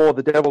 Once more,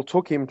 the devil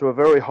took him to a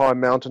very high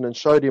mountain and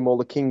showed him all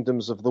the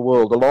kingdoms of the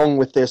world, along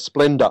with their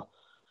splendor.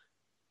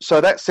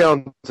 So that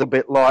sounds a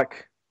bit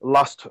like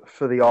lust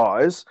for the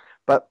eyes,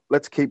 but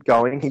let's keep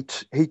going.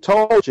 He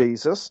told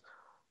Jesus,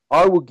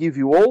 "I will give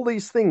you all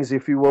these things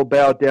if you will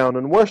bow down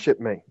and worship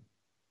me."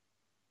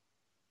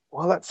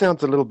 Well, that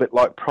sounds a little bit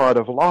like pride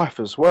of life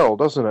as well,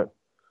 doesn't it?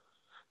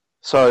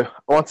 So,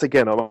 once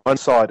again, I'm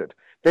undecided.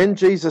 Then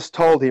Jesus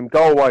told him,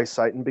 "Go away,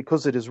 Satan,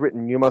 because it is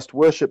written, you must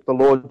worship the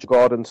Lord your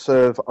God and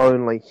serve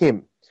only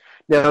him."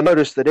 Now,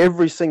 notice that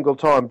every single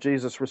time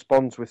Jesus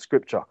responds with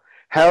Scripture.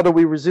 How do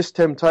we resist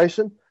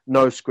temptation?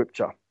 Know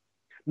Scripture.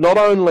 Not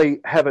only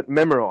have it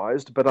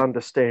memorized, but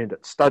understand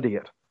it, study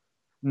it.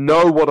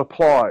 Know what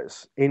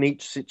applies in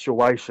each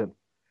situation.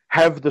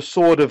 Have the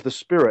sword of the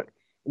Spirit.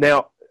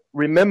 Now,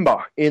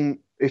 remember, in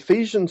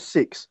Ephesians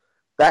 6,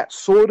 that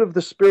sword of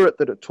the Spirit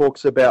that it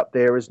talks about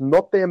there is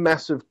not their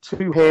massive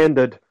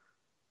two-handed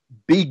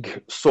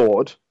big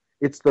sword.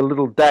 It's the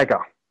little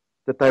dagger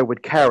that they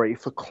would carry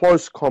for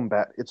close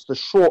combat. It's the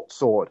short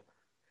sword.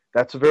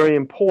 That's very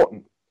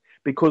important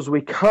because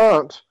we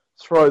can't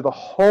throw the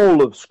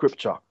whole of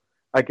Scripture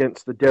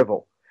against the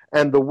devil.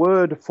 And the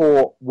word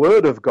for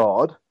word of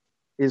God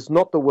is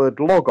not the word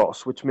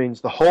logos, which means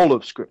the whole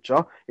of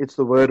Scripture. It's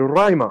the word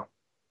rhema,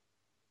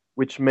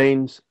 which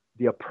means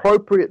the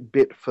appropriate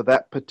bit for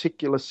that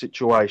particular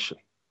situation.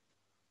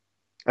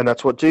 And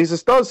that's what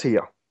Jesus does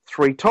here.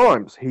 3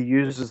 times he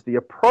uses the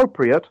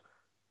appropriate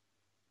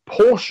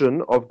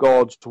portion of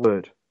God's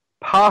word,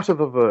 part of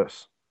a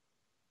verse,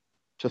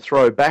 to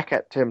throw back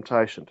at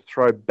temptation, to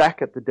throw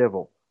back at the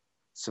devil.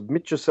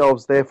 Submit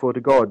yourselves therefore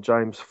to God,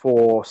 James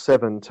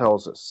 4:7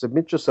 tells us.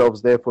 Submit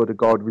yourselves therefore to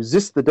God,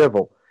 resist the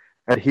devil,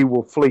 and he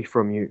will flee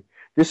from you.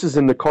 This is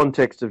in the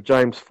context of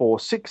James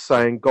 4:6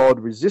 saying, God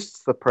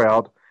resists the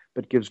proud,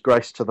 but gives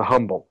grace to the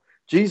humble.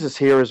 Jesus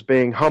here is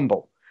being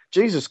humble.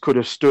 Jesus could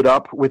have stood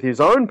up with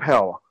his own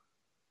power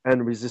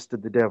and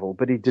resisted the devil,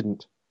 but he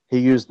didn't. He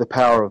used the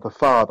power of the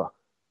Father,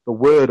 the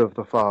word of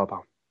the Father.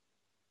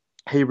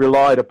 He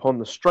relied upon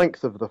the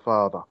strength of the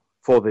Father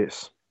for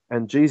this.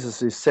 And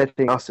Jesus is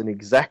setting us an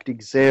exact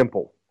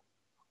example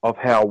of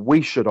how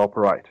we should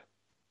operate.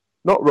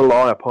 Not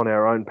rely upon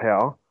our own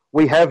power.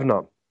 We have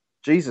none.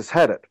 Jesus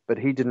had it, but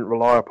he didn't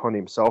rely upon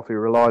himself. He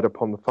relied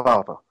upon the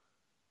Father.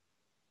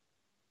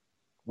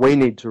 We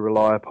need to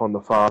rely upon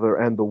the Father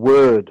and the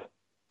word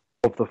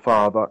of the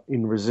Father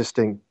in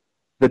resisting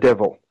the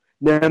devil.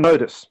 Now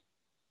notice,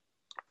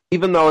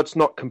 even though it's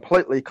not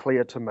completely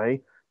clear to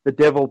me, the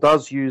devil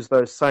does use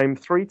those same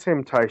 3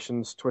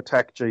 temptations to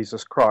attack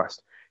Jesus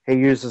Christ. He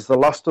uses the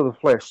lust of the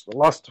flesh, the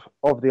lust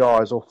of the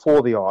eyes or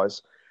for the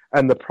eyes,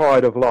 and the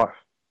pride of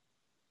life.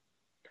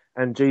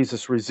 And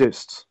Jesus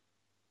resists,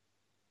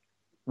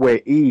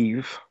 where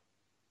Eve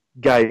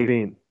gave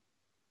in.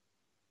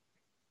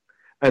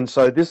 And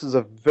so this is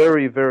a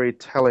very, very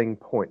telling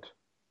point.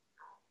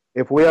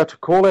 If we are to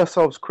call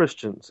ourselves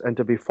Christians and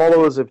to be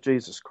followers of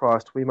Jesus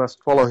Christ, we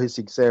must follow his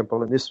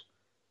example in this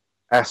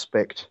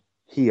aspect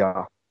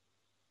here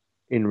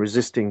in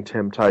resisting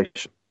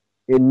temptation,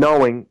 in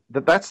knowing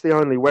that that's the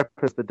only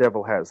weapons the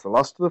devil has, the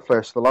lust of the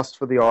flesh, the lust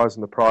for the eyes,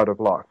 and the pride of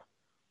life.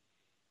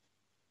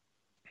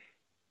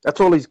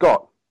 That's all he's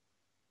got.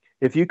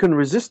 If you can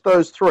resist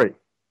those 3,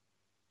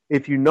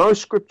 if you know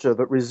Scripture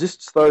that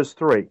resists those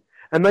 3,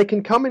 and they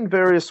can come in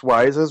various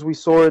ways, as we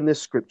saw in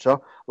this Scripture,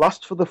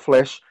 lust for the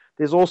flesh,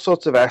 there's all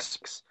sorts of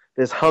aspects.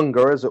 There's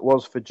hunger, as it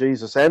was for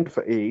Jesus and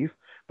for Eve,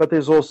 but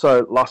there's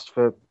also lust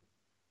for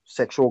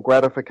sexual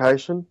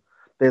gratification.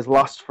 There's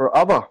lust for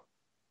other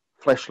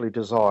fleshly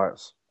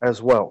desires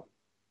as well.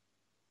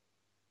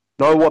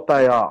 Know what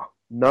they are.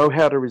 know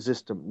how to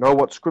resist them, know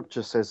what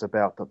Scripture says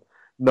about them,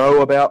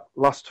 know about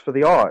lust for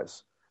the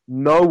eyes,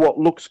 know what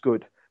looks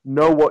good,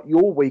 know what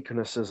your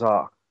weaknesses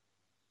are.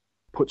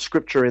 Put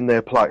Scripture in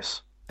their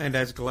place. And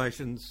as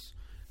Galatians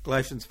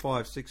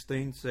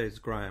 5:16 says,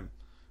 Grahame,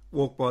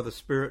 walk by the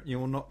Spirit and you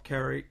will not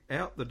carry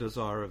out the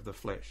desire of the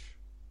flesh.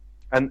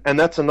 And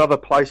that's another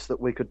place that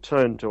we could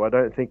turn to. I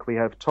don't think we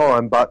have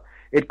time, but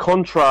it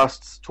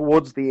contrasts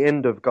towards the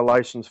end of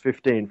Galatians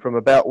 15, from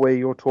about where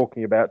you're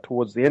talking about,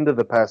 towards the end of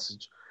the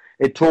passage.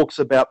 It talks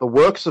about the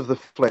works of the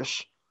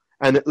flesh,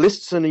 and it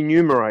lists and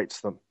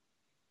enumerates them,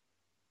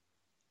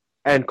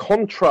 and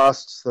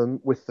contrasts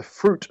them with the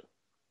fruit,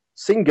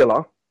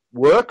 singular,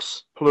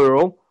 works,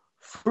 plural,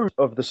 fruit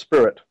of the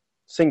Spirit,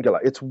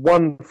 singular. It's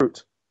one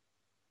fruit,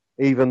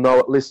 even though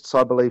it lists,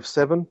 I believe,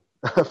 7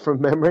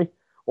 from memory,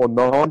 or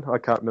 9, I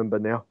can't remember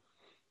now.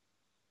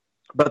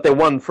 But they're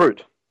one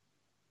fruit.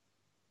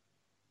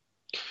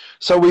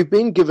 So we've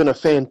been given a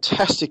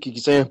fantastic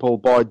example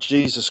by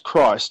Jesus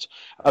Christ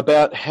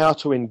about how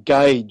to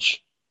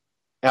engage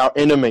our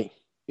enemy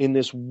in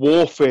this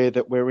warfare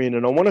that we're in.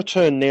 And I want to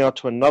turn now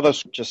to another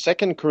scripture,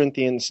 2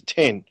 Corinthians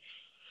 10,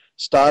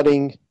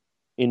 starting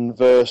in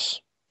verse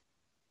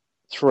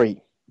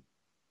 3.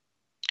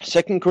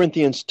 2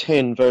 Corinthians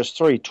 10, verse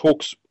 3,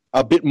 talks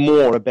a bit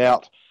more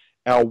about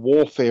our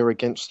warfare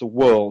against the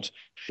world.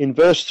 In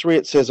verse 3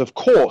 it says, of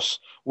course,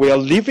 we are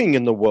living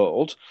in the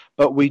world,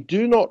 but we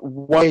do not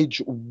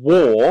wage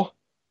war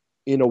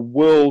in a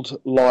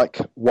world-like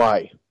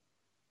way.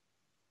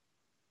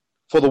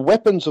 For the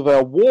weapons of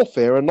our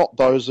warfare are not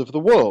those of the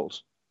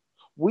world.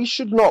 We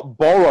should not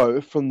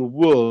borrow from the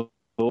world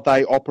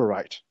they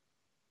operate.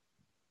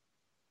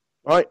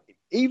 Right?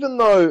 Even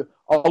though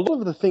a lot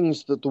of the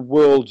things that the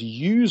world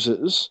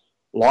uses,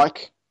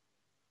 like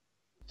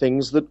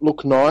things that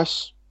look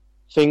nice,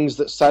 things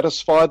that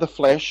satisfy the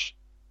flesh,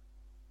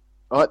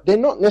 they're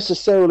not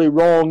necessarily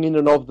wrong in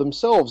and of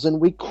themselves,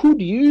 and we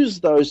could use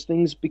those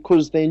things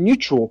because they're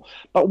neutral,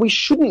 but we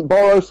shouldn't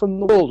borrow from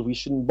the world. We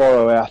shouldn't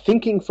borrow our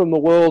thinking from the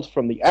world,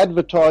 from the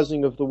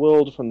advertising of the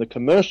world, from the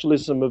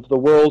commercialism of the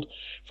world,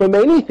 from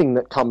anything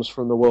that comes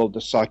from the world,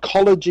 the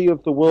psychology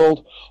of the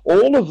world.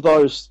 All of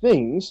those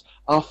things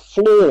are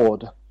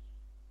flawed.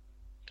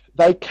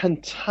 They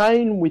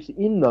contain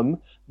within them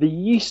the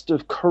yeast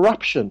of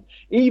corruption,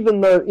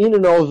 even though in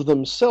and of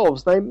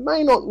themselves they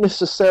may not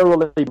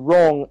necessarily be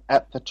wrong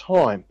at the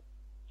time.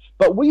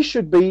 But we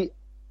should be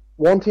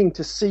wanting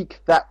to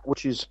seek that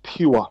which is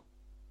pure.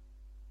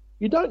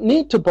 You don't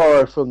need to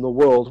borrow from the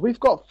world.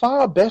 We've got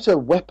far better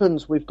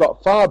weapons, we've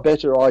got far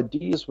better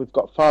ideas, we've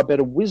got far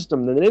better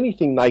wisdom than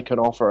anything they can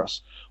offer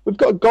us. We've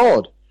got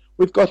God,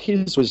 we've got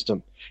His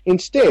wisdom.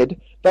 Instead,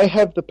 they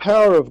have the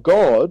power of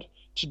God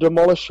to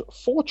demolish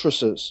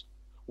fortresses.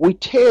 We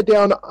tear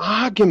down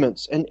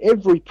arguments and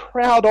every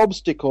proud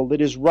obstacle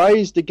that is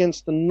raised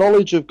against the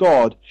knowledge of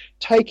God,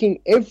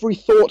 taking every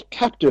thought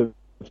captive.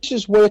 This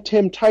is where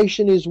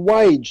temptation is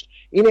waged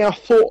in our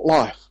thought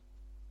life.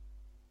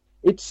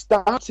 It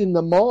starts in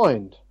the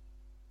mind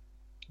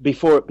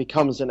before it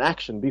becomes an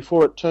action,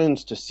 before it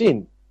turns to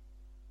sin.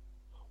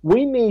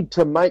 We need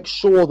to make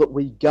sure that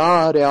we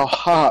guard our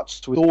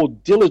hearts with all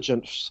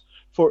diligence,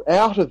 for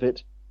out of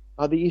it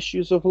are the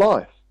issues of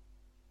life.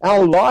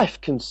 Our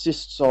life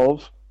consists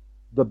of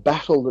the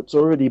battle that's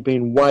already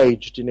been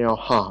waged in our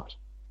heart.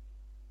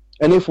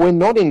 And if we're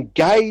not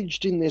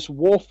engaged in this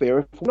warfare,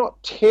 if we're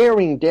not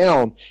tearing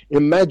down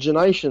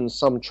imaginations,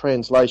 some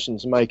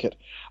translations make it,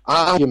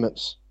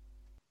 arguments,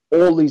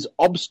 all these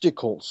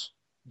obstacles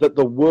that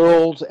the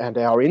world and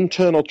our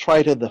internal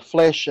traitor, the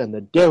flesh and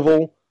the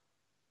devil,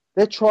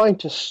 they're trying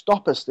to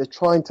stop us, they're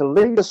trying to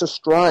lead us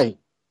astray.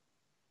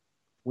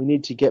 We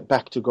need to get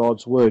back to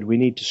God's Word. We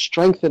need to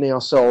strengthen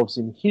ourselves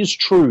in His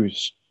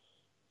truths,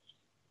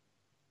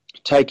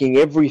 taking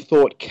every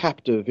thought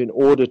captive in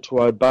order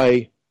to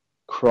obey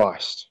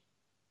Christ.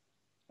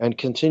 And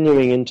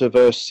continuing into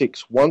verse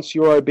 6, once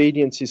your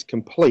obedience is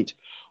complete,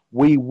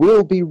 we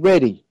will be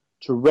ready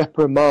to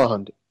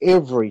reprimand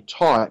every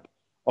type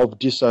of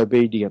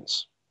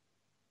disobedience.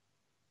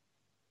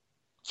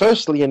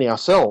 Firstly, in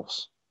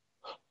ourselves.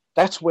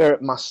 That's where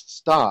it must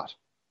start.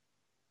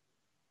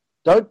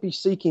 Don't be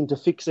seeking to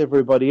fix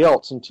everybody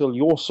else until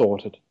you're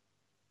sorted.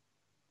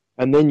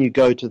 And then you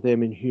go to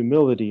them in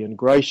humility and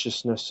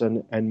graciousness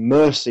and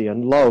mercy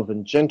and love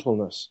and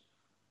gentleness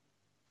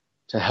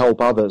to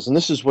help others. And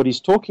this is what he's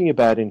talking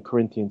about in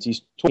Corinthians.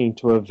 He's talking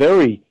to a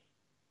very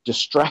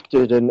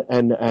distracted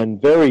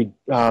and very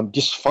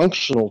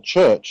dysfunctional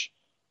church,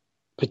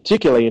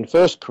 particularly in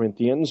 1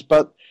 Corinthians,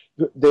 but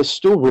there's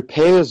still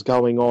repairs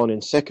going on in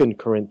 2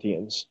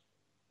 Corinthians.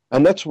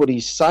 And that's what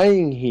he's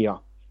saying here.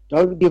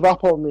 Don't give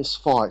up on this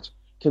fight.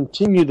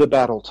 Continue the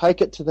battle.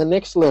 Take it to the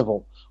next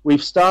level.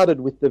 We've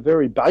started with the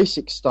very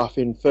basic stuff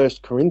in 1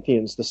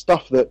 Corinthians, the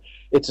stuff that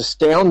it's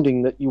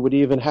astounding that you would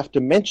even have to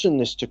mention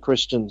this to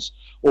Christians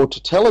or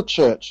to tell a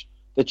church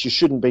that you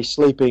shouldn't be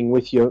sleeping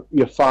with your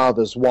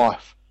father's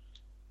wife.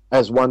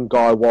 as one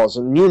guy was,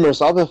 and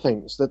numerous other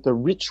things, that the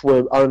rich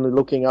were only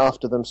looking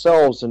after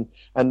themselves and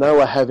they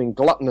were having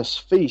gluttonous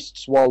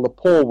feasts while the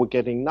poor were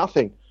getting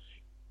nothing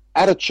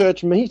at a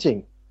church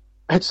meeting.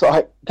 It's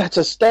like, that's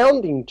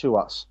astounding to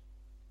us.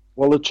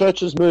 Well, the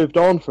church has moved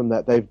on from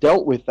that. They've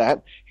dealt with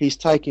that. He's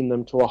taking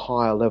them to a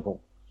higher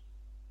level,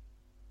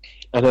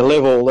 and a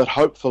level that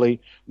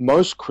hopefully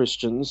most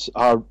Christians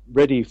are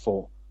ready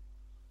for,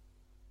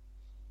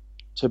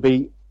 to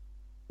be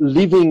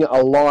living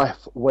a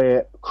life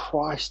where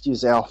Christ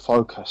is our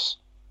focus,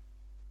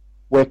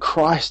 where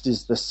Christ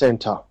is the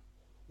center,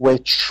 where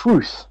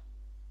truth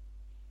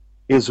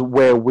is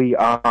where we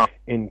are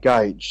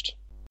engaged.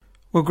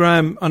 Well,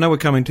 Grahame, I know we're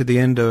coming to the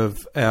end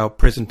of our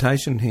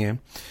presentation here,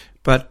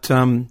 but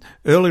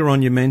earlier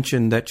on you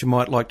mentioned that you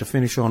might like to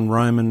finish on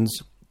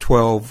Romans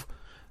 12,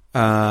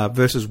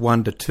 verses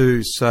 1 to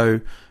 2. So,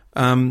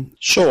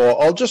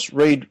 Sure, I'll just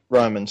read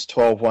Romans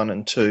 12, 1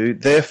 and 2.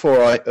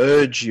 Therefore I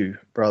urge you,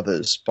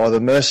 brothers, by the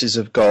mercies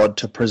of God,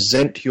 to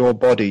present your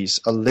bodies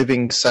a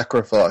living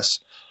sacrifice,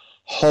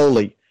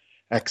 holy,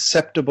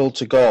 acceptable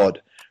to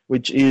God,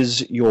 which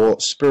is your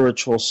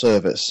spiritual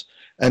service.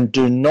 And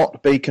do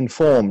not be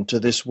conformed to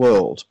this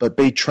world, but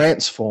be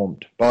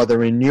transformed by the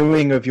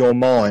renewing of your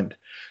mind,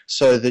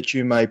 so that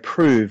you may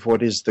prove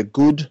what is the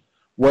good,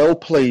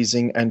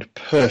 well-pleasing and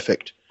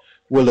perfect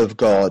will of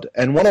God.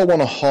 And what I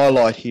want to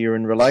highlight here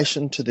in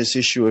relation to this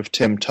issue of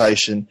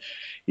temptation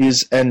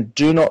is, and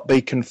do not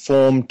be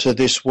conformed to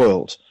this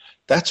world.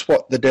 That's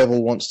what the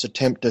devil wants to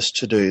tempt us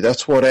to do.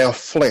 That's what our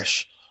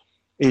flesh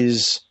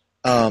is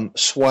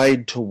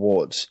swayed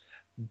towards.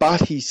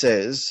 But he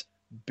says,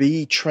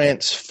 be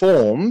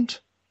transformed,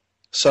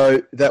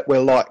 so that we're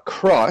like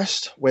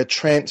Christ. We're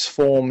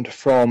transformed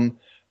from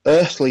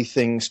earthly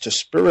things to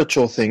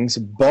spiritual things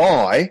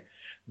by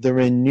the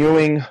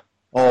renewing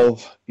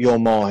of your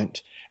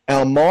mind.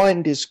 Our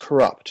mind is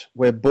corrupt.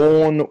 We're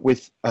born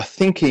with a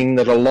thinking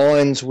that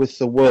aligns with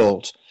the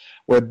world.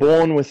 We're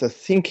born with a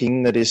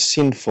thinking that is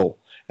sinful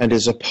and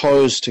is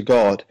opposed to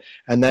God,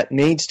 and that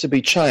needs to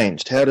be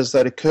changed. How does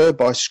that occur?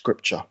 By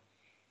Scripture.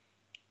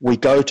 We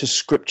go to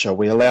Scripture.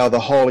 We allow the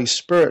Holy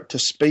Spirit to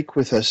speak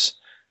with us,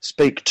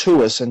 speak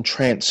to us, and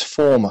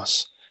transform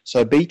us.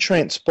 So be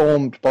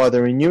transformed by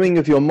the renewing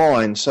of your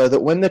mind, so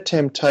that when the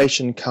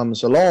temptation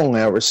comes along,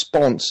 our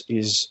response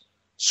is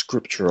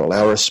scriptural.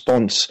 Our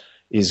response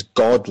is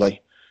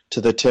godly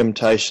to the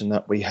temptation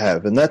that we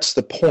have. And that's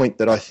the point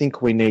that I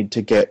think we need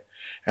to get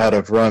out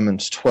of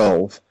Romans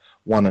 12,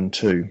 1 and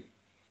 2.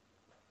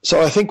 So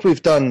I think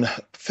we've done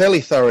a fairly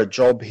thorough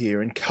job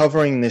here in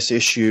covering this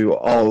issue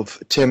of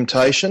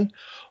temptation,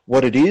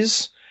 what it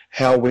is,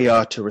 how we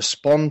are to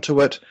respond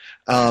to it,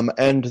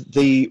 and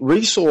the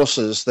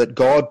resources that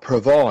God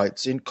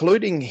provides,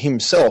 including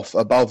himself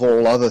above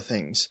all other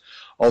things,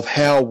 of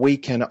how we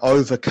can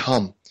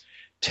overcome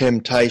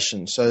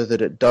temptation so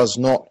that it does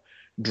not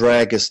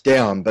drag us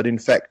down. But in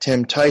fact,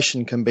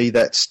 temptation can be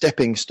that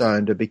stepping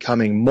stone to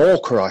becoming more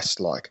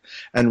Christ-like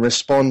and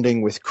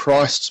responding with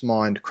Christ's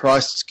mind,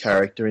 Christ's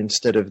character,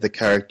 instead of the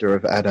character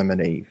of Adam and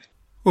Eve.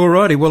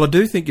 Alrighty, well, I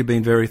do think you've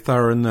been very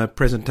thorough in the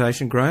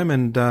presentation, Grahame,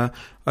 and I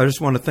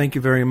just want to thank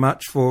you very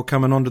much for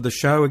coming onto the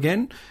show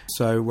again.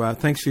 So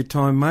thanks for your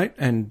time, mate,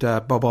 and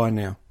bye-bye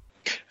now.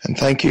 And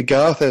thank you,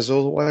 Garth. As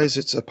always,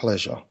 it's a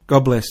pleasure.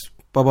 God bless.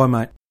 Bye-bye,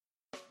 mate.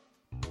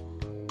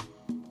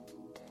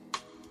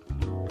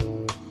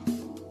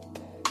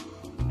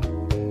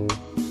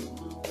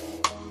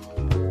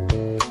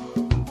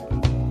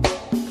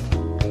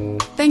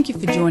 Thank you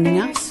for joining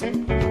us.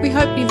 We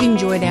hope you've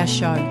enjoyed our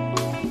show.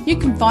 You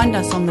can find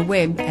us on the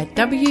web at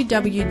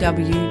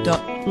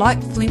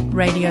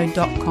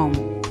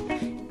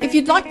www.LikeFlintRadio.com. If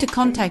you'd like to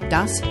contact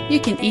us, you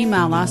can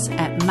email us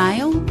at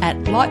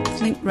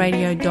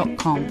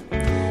mail@LikeFlintRadio.com.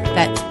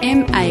 That's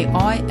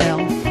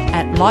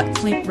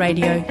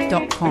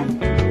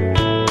mail@LikeFlintRadio.com.